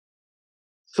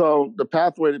 So the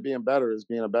pathway to being better is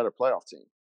being a better playoff team.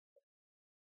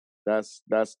 That's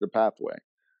the pathway.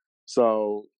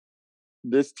 So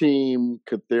this team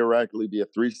could theoretically be a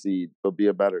 3 seed, but be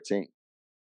a better team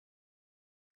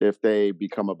if they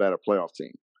become a better playoff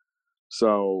team.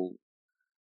 So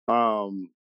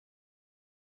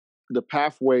the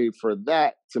pathway for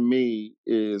that to me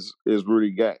is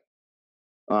Rudy Gay,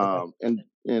 and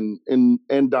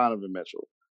Donovan Mitchell,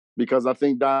 because I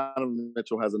think Donovan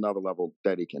Mitchell has another level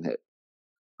that he can hit.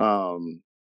 I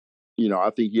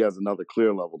think he has another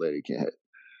clear level that he can hit.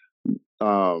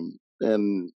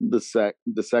 And the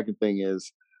second thing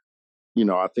is,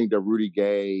 I think that Rudy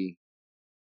Gay,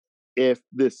 if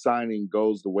this signing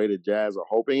goes the way the Jazz are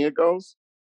hoping it goes,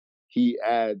 he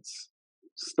adds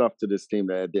stuff to this team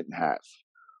that it didn't have.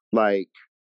 Like,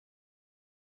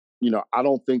 I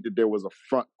don't think that there was a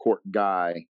front court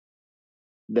guy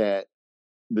that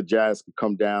the Jazz could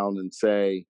come down and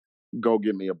say, "Go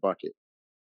get me a bucket"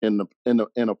 in a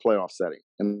playoff setting.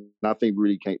 And I think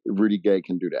Rudy Gay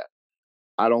can do that.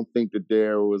 I don't think that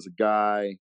there was a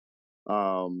guy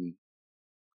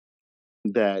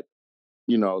that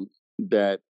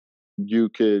that you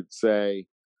could say,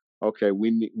 okay, we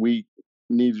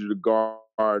need you to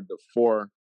guard the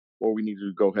 4, or we need you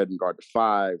to go ahead and guard the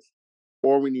 5,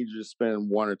 or we need you to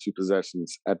spend 1 or 2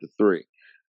 possessions at the 3.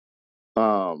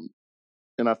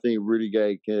 And I think Rudy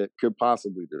Gay could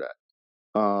possibly do that.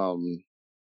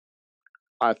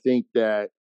 I think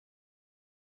that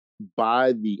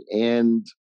by the end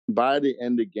of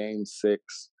Game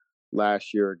 6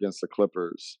 last year against the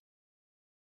Clippers,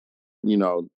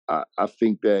 I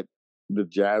think that the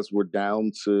Jazz were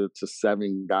down to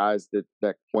 7 guys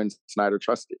that Quinn Snyder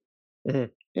trusted.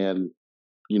 Mm-hmm. And,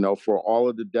 for all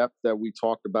of the depth that we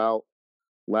talked about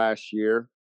last year,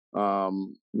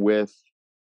 with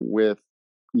with,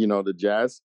 the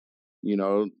Jazz. You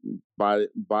know, by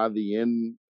the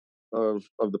end of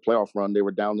the playoff run, they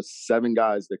were down to 7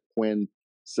 guys that Quinn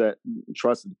set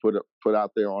trusted to put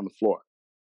out there on the floor.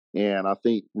 And I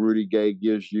think Rudy Gay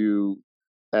gives you,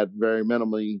 at very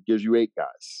minimally, gives you 8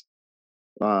 guys,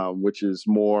 which is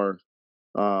more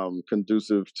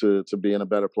conducive to being a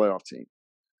better playoff team.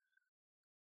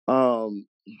 Um,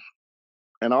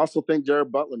 and I also think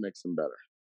Jared Butler makes them better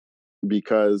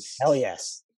because Hell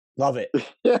yes, love it.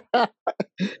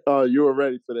 oh, you were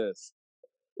ready for this.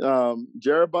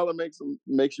 Jared Butler makes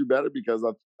you better because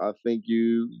I think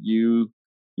you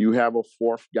have a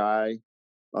fourth guy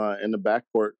in the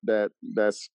backcourt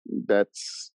that's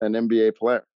an NBA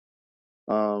player.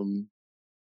 And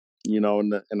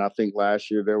I think last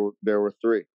year there were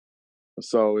 3.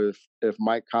 So if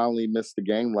Mike Conley missed the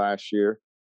game last year,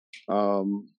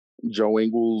 Joe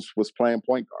Ingles was playing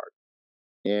point guard,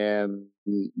 and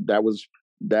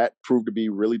that proved to be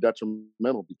really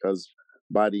detrimental because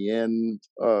by the end,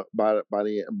 by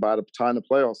the time the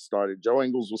playoffs started, Joe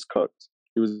Ingles was cooked.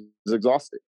 He was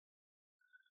exhausted.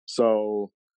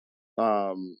 So,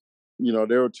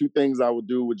 there were 2 things I would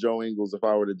do with Joe Ingles if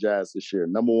I were the Jazz this year.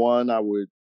 Number one, I would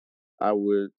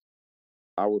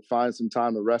find some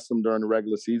time to rest him during the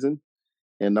regular season,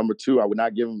 and number 2, I would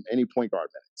not give him any point guard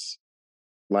minutes,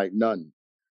 like none.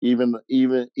 Even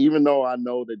though I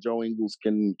know that Joe Ingles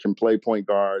can play point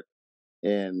guard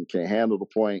and can handle the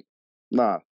point,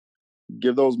 nah.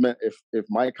 Give those minutes. If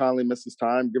Mike Conley misses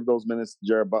time, give those minutes to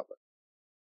Jared Butler.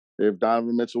 If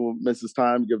Donovan Mitchell misses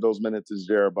time, give those minutes to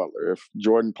Jared Butler. If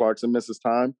Jordan Clarkson misses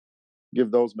time,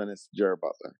 give those minutes to Jared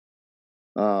Butler.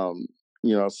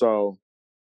 So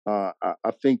I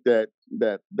think that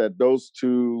those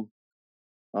two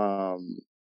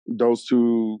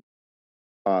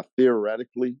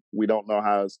theoretically, we don't know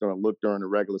how it's going to look during the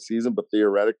regular season, but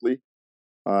theoretically,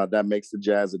 that makes the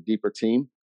Jazz a deeper team.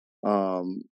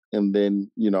 And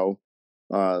then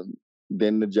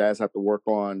then the Jazz have to work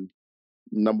on,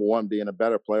 number one, being a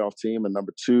better playoff team, and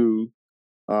number 2,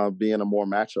 being a more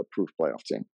matchup-proof playoff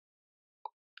team.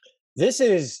 There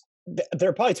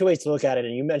are probably 2 ways to look at it,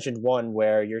 and you mentioned one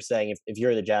where you're saying if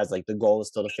you're the Jazz, like the goal is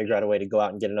still to figure out a way to go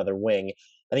out and get another wing.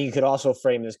 I think you could also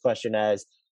frame this question as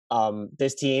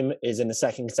this team is in the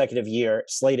second consecutive year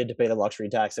slated to pay the luxury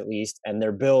tax at least, and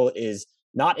their bill is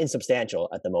not insubstantial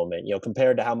at the moment.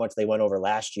 Compared to how much they went over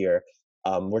last year,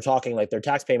 we're talking like their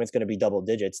tax payment's going to be double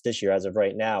digits this year as of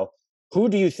right now. Who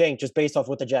do you think, just based off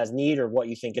what the Jazz need or what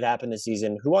you think could happen this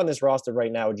season, who on this roster right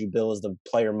now would you bill as the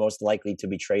player most likely to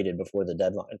be traded before the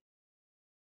deadline?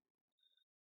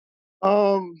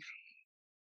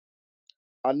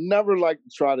 I never like to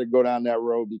try to go down that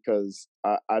road because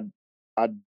I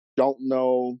don't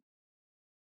know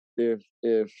if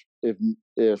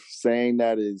saying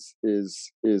that is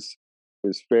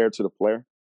fair to the player.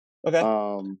 Okay.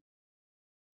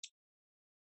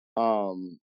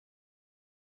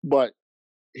 But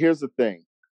here's the thing,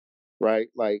 right?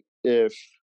 Like here's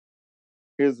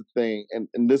the thing, and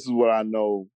this is what I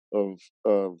know of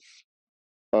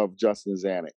Justin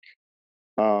Zanuck.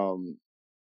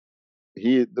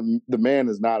 The man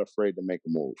is not afraid to make a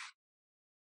move.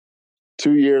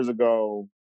 2 years ago,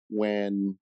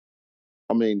 I'll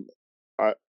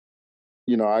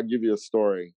give you a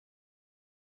story.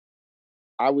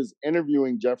 I was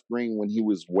interviewing Jeff Green when he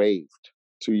was waived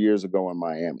 2 years ago in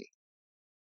Miami.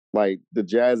 Like the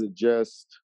Jazz had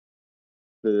just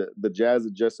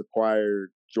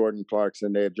acquired Jordan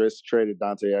Clarkson. They had just traded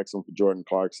Dante Exum for Jordan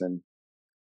Clarkson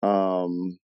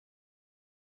in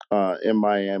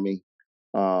Miami.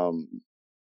 And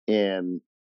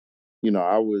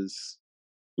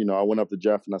I went up to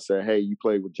Jeff and I said, "Hey, you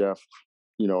played with Jeff,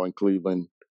 in Cleveland.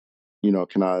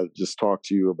 Can I just talk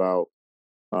to you about,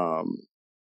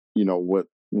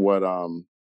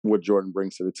 what Jordan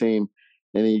brings to the team?"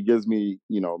 And he gives me,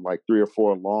 like 3 or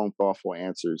 4 long, thoughtful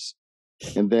answers.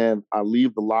 And then I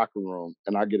leave the locker room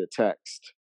and I get a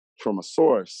text from a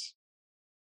source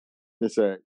that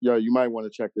said, "Yo, you might want to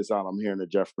check this out. I'm hearing that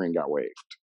Jeff Green got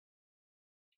waived."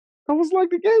 I was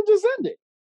like, the game just ended.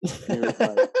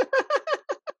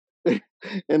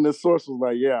 And the source was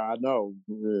like, "Yeah, I know.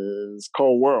 It's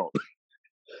cold world."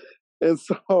 And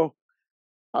so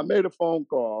I made a phone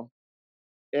call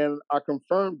and I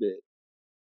confirmed it.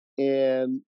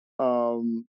 And,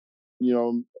 and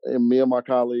me and my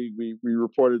colleague, we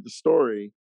reported the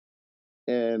story.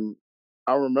 And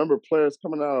I remember players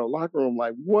coming out of the locker room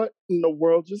like, "What in the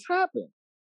world just happened?"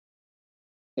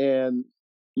 And,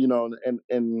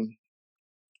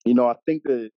 I think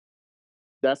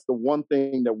that's the one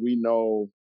thing that we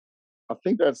know. I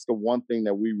think that's the one thing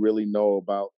that we really know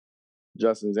about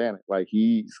Justin Zanuck. Like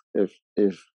if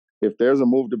there's a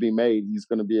move to be made, he's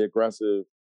going to be aggressive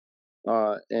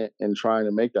and trying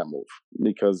to make that move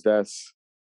because that's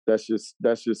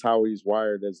just how he's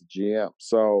wired as a GM.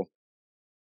 So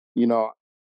you know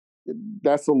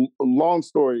that's a long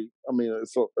story. I mean,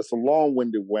 it's a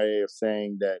long-winded way of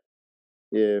saying that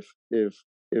if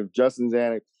Justin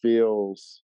Zanuck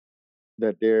feels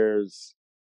that there's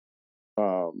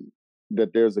a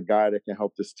guy that can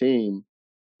help this team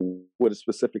with a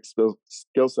specific skill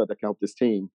set that can help this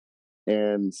team,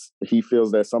 and he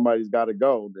feels that somebody's got to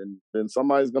go, then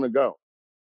somebody's going to go.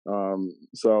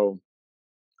 So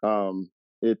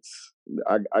it's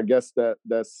I guess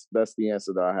that's the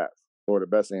answer that I have, or the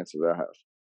best answer that I have.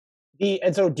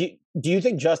 And so do you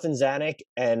think Justin Zanuck,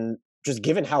 and just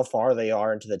given how far they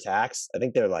are into the tax, I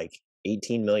think they're like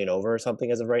 18 million over or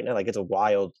something as of right now. Like it's a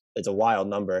wild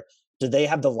number. Do they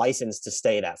have the license to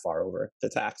stay that far over the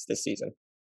tax this season?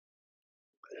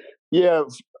 Yeah,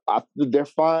 they're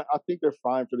fine. I think they're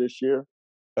fine for this year.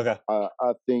 Okay.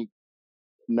 I think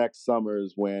next summer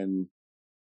is when,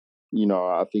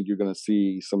 I think you're going to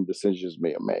see some decisions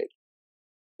being made,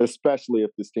 especially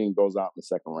if this team goes out in the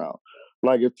second round.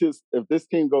 Like if this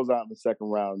team goes out in the second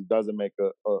round and doesn't make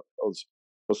a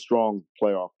strong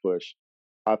playoff push,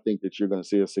 I think that you're going to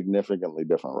see a significantly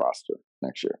different roster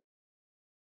next year.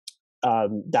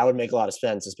 That would make a lot of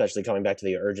sense, especially coming back to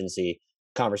the urgency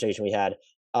conversation we had.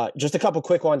 Just a couple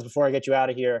quick ones before I get you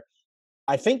out of here.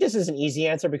 I think this is an easy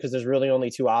answer because there's really only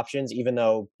two options, even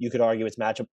though you could argue it's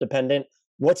matchup dependent.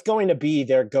 What's going to be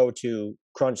their go-to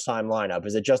crunch time lineup?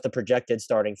 Is it just the projected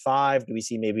starting five? Do we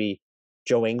see maybe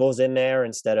Joe Ingles in there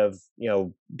instead of,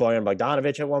 Bojan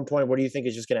Bogdanovic at one point? What do you think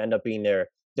is just going to end up being their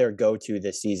go-to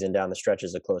this season down the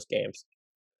stretches of close games?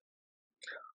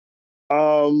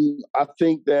 I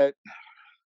think that's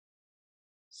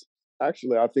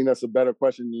a better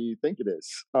question than you think it is.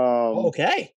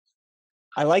 Okay.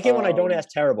 I like it when I don't ask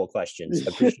terrible questions.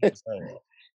 I appreciate you saying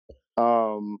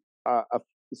that.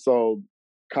 So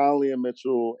Conley and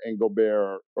Mitchell and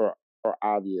Gobert are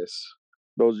obvious.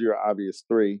 Those are your obvious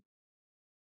three.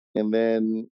 And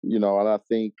then, and I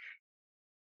think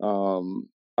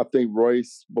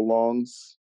Royce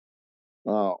belongs.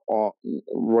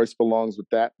 Royce belongs with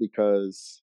that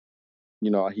because,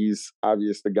 he's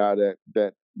obvious the guy that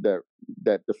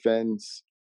defends.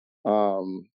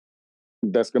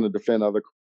 That's going to defend other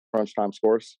crunch time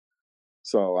scores.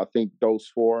 So I think those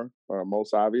four are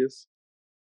most obvious.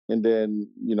 And then,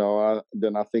 I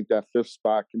think that fifth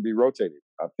spot can be rotated.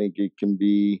 I think it can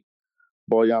be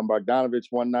Bojan Bogdanovic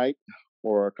one night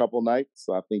or a couple nights.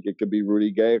 I think it could be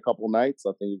Rudy Gay a couple nights.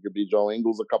 I think it could be Joe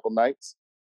Ingles a couple nights.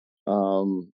 I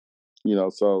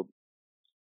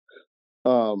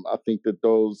think that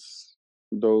those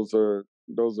are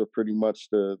pretty much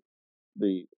I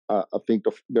think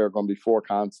there are going to be four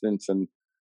constants, and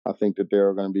I think that there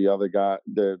are going to be other guys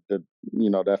that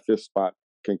fifth spot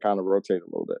can kind of rotate a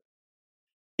little bit.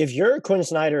 If you're Quinn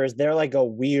Snyder, is there like a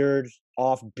weird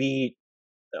offbeat,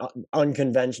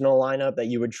 unconventional lineup that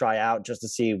you would try out just to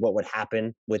see what would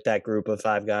happen with that group of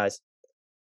five guys?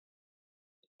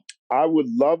 I would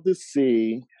love to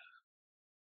see.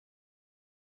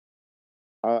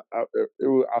 I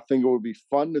think it would be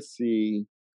fun to see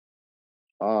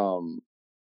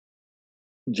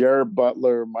Jared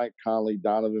Butler, Mike Conley,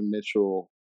 Donovan Mitchell,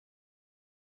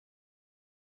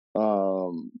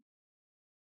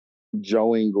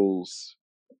 Joe Ingles,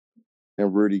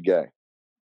 and Rudy Gay.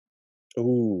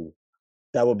 Ooh,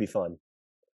 that would be fun.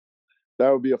 That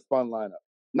would be a fun lineup.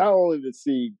 Not only to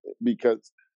see,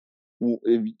 because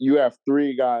if you have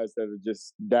three guys that are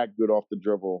just that good off the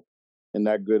dribble and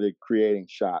that good at creating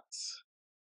shots,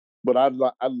 but I'd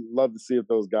love to see if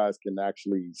those guys can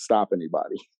actually stop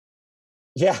anybody.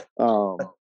 Yeah.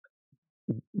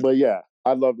 But yeah,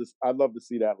 I'd love to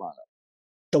see that lineup.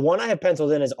 The one I have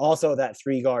penciled in is also that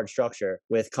 3-guard structure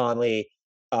with Conley,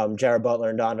 Jared Butler,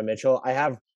 and Donovan Mitchell. I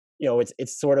have,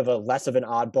 it's sort of a less of an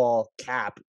oddball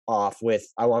cap off with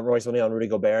I want Royce O'Neal and Rudy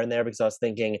Gobert in there because I was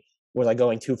thinking, was I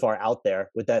going too far out there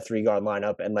with that 3-guard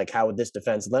lineup? And like, how would this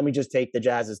defense? Let me just take the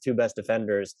Jazz's two best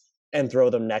defenders and throw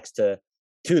them next to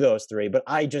those three. But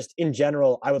in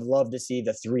general, I would love to see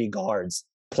the 3 guards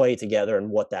play together and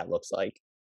what that looks like.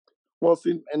 Well,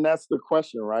 see, and that's the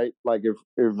question, right? Like, if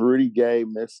Rudy Gay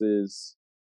misses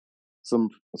some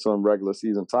regular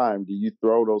season time, do you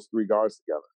throw those 3 guards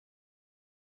together?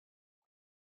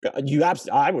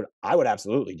 I would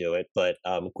absolutely do it, but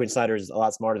Quinn Snyder is a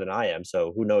lot smarter than I am,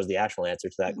 so who knows the actual answer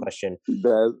to that question?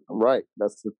 Right.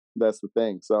 That's the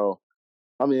thing. So,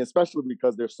 I mean, especially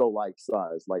because they're so like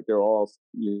size, like they're all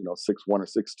 6'1" or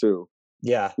 6'2".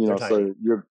 Yeah, so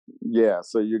Yeah,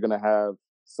 so you're gonna have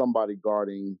somebody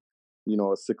guarding, a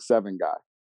 6'7" guy.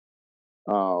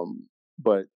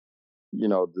 But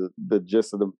the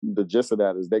gist of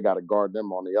that is they got to guard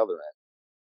them on the other end,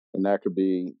 and that could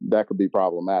be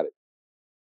problematic.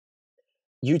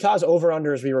 Utah's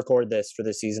over-under as we record this for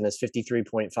this season is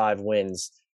 53.5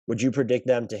 wins. Would you predict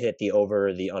them to hit the over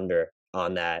or the under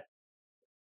on that?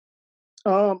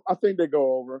 I think they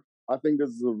go over. I think this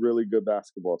is a really good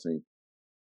basketball team,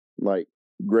 like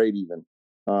great even.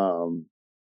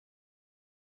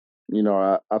 You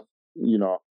know,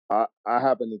 I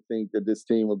happen to think that this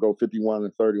team will go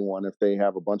 51-31 if they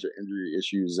have a bunch of injury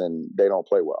issues and they don't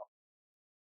play well.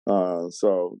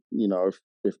 So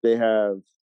if they have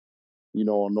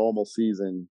a normal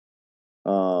season,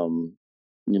 I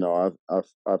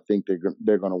think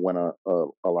they're going to win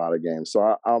a lot of games. So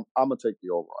I'm gonna take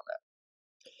the over on that.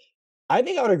 I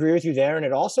think I would agree with you there, and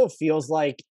it also feels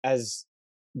like as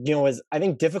I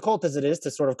think difficult as it is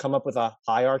to sort of come up with a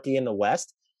hierarchy in the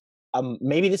West.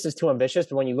 Maybe this is too ambitious,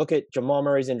 but when you look at Jamal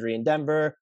Murray's injury in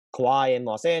Denver, Kawhi in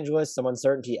Los Angeles, some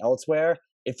uncertainty elsewhere,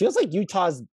 it feels like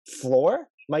Utah's floor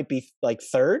might be like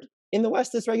third in the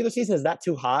West this regular season. Is that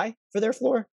too high for their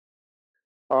floor?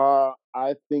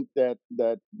 I think that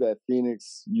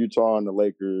Phoenix, Utah, and the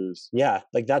Lakers, yeah,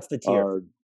 like that's the tier,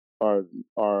 are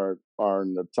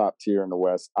in the top tier in the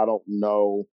West. I don't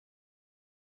know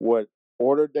what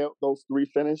order those three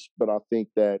finish, but I think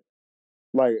that,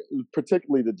 like,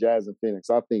 particularly the Jazz and Phoenix,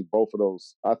 I think both of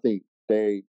those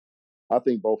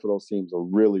teams are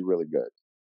really, really good.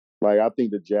 Like, I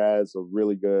think the Jazz are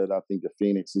really good. I think the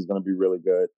Phoenix is going to be really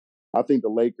good. I think the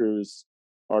Lakers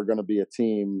are going to be a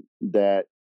team that,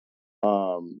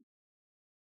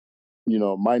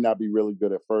 might not be really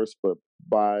good at first, but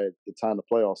by the time the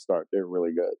playoffs start, they're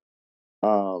really good.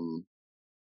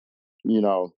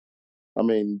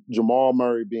 Jamal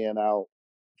Murray being out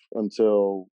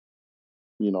until,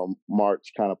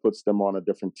 March kind of puts them on a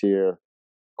different tier.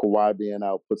 Kawhi being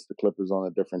out puts the Clippers on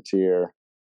a different tier.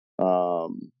 I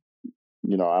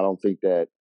don't think that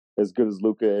as good as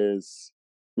Luka is,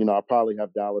 I probably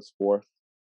have Dallas fourth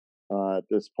at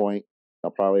this point. I'll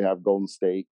probably have Golden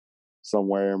State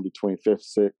somewhere in between fifth,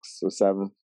 sixth, or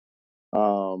seventh.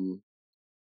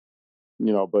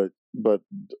 But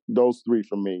those three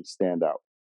for me stand out.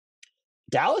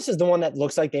 Dallas is the one that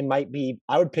looks like they might be.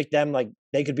 I would pick them like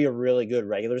they could be a really good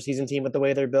regular season team with the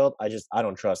way they're built. I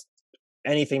don't trust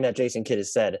anything that Jason Kidd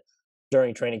has said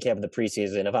during training camp in the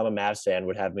preseason. If I'm a Mavs fan,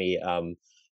 would have me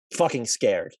fucking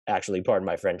scared. Actually, pardon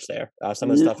my French there. Some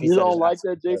of the stuff he said. You don't like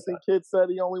that Jason Kidd said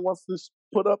he only wants to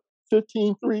put up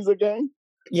 15 threes a game?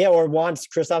 Yeah, or wants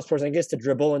Kristaps Porzingis to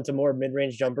dribble into more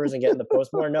mid-range jumpers and get in the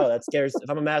post more. No, that scares. If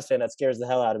I'm a Mavs fan, that scares the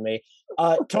hell out of me.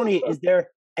 Tony, is there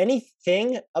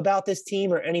anything about this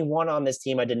team or anyone on this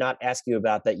team I did not ask you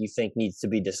about that you think needs to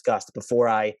be discussed before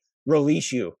I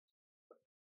release you?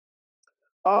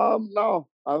 No,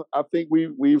 I think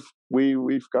we've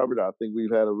covered it. I think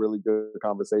we've had a really good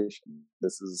conversation.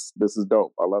 This is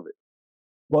dope. I love it.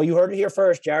 Well, you heard it here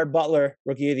first. Jared Butler,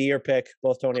 Rookie of the Year pick.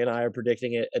 Both Tony and I are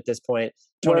predicting it at this point.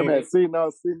 Tony, wait a minute. See now.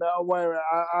 Wait a minute.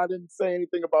 I didn't say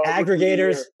anything about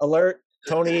aggregators alert.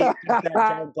 Tony,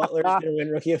 Jared Butler is going to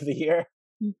win Rookie of the Year.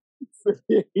 I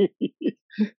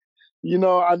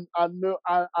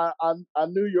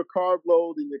knew your carb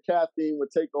load and your caffeine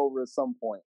would take over at some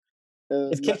point.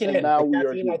 It's kicking in. The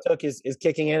caffeine I took is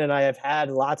kicking in, and I had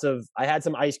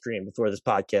some ice cream before this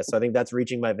podcast, so I think that's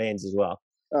reaching my veins as well.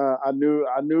 I knew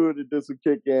that this would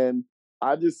kick in.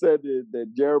 I just said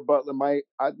that Jared Butler might.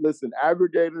 Listen,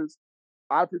 aggregators.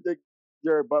 I predict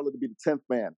Jared Butler to be the 10th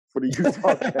man for the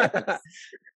Utah Jazz.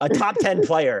 A top 10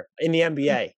 player in the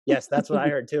NBA. Yes, that's what I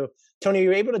heard too. Tony, are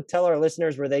you able to tell our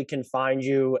listeners where they can find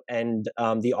you and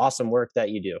the awesome work that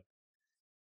you do?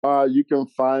 You can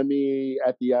find me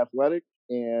at The Athletic,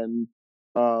 and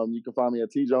you can find me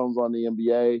at T Jones on the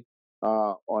NBA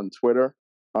on Twitter.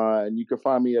 And you can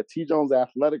find me at T Jones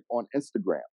Athletic on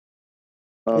Instagram.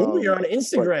 You're on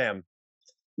Instagram.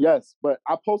 Yes, but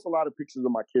I post a lot of pictures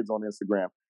of my kids on Instagram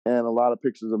and a lot of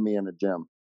pictures of me in the gym.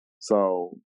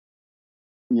 So,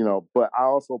 but I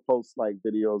also post like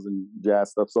videos and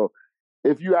jazz stuff. So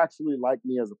if you actually like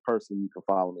me as a person, you can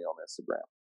follow me on Instagram.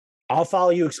 I'll follow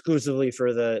you exclusively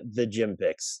for the gym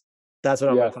pics. That's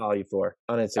what I'm going to follow you for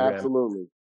on Instagram. Absolutely.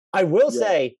 I will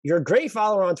say you're a great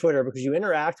follower on Twitter because you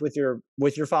interact with your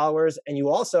followers, and you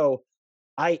also,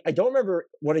 I don't remember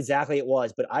what exactly it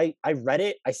was, but I read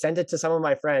it. I sent it to some of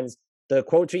my friends. The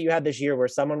quote tweet you had this year where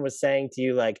someone was saying to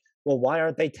you like, well, why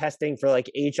aren't they testing for like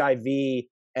HIV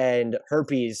and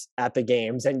herpes at the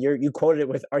games, and you quoted it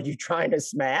with, "Are you trying to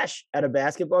smash at a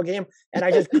basketball game?" And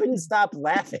I just couldn't stop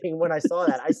laughing when I saw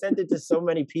that. I sent it to so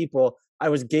many people. I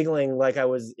was giggling like I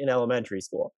was in elementary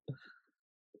school.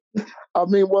 I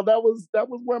mean, well, that was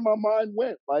where my mind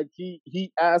went. Like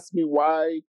he asked me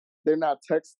why they're not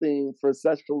texting for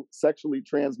sexually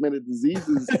transmitted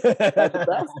diseases at the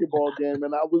basketball game,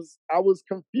 and I was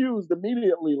confused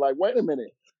immediately. Like, wait a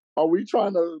minute, are we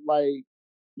trying to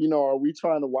are we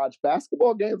trying to watch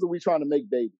basketball games, or are we trying to make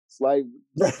babies? Like,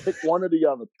 pick one or the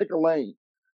other, pick a lane.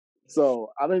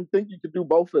 So I didn't think you could do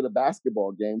both at a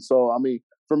basketball game. So I mean,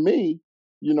 for me,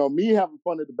 me having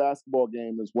fun at the basketball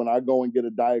game is when I go and get a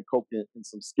Diet Coke and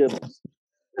some Skittles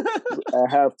at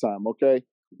halftime. Okay,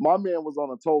 my man was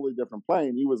on a totally different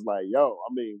plane. He was like, "Yo,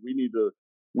 I mean, we need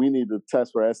to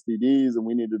test for STDs and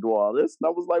we need to do all this." And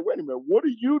I was like, "Wait a minute, what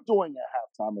are you doing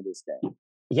at halftime of this game?"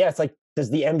 Yeah, it's like, does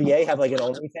the NBA have like an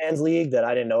OnlyFans league that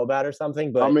I didn't know about or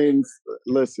something? But I mean,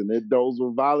 listen, those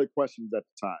were valid questions at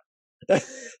the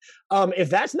time. If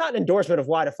that's not an endorsement of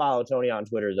why to follow Tony on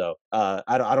Twitter, though,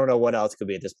 I don't know what else could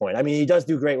be at this point. I mean, he does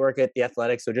do great work at The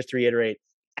Athletic. So just to reiterate,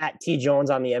 at T Jones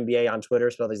on the NBA on Twitter,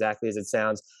 spelled exactly as it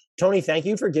sounds. Tony, thank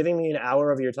you for giving me an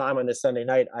hour of your time on this Sunday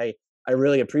night. I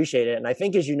really appreciate it. And I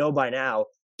think, as you know by now,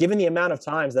 given the amount of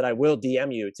times that I will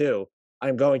DM you too,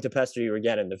 I'm going to pester you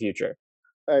again in the future.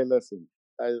 Hey, listen,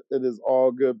 it is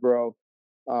all good, bro.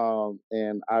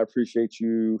 And I appreciate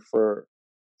you for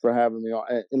having me on.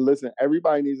 And listen,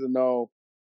 everybody needs to know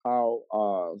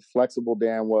how flexible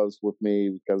Dan was with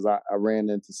me, because I ran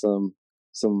into some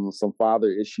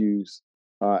father issues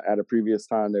at a previous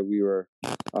time that we were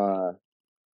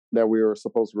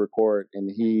supposed to record,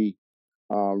 and he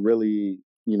really,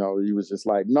 he was just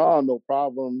like, no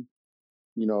problem,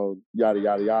 yada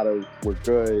yada yada, we're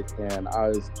good. And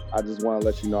I just want to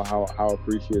let you know how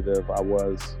appreciative I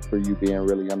was for you being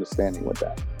really understanding with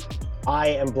that. I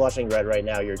am blushing red right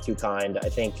now. You're too kind. I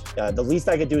think the least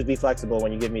I could do is be flexible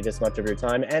when you give me this much of your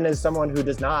time, and as someone who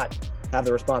does not have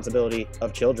the responsibility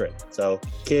of children. So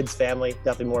kids, family,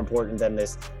 definitely more important than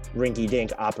this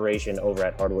rinky-dink operation over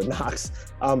at Hardwood Knocks.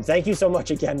 Thank you so much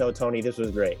again, though, Tony. This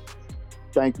was great.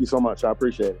 Thank you so much. I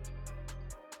appreciate it.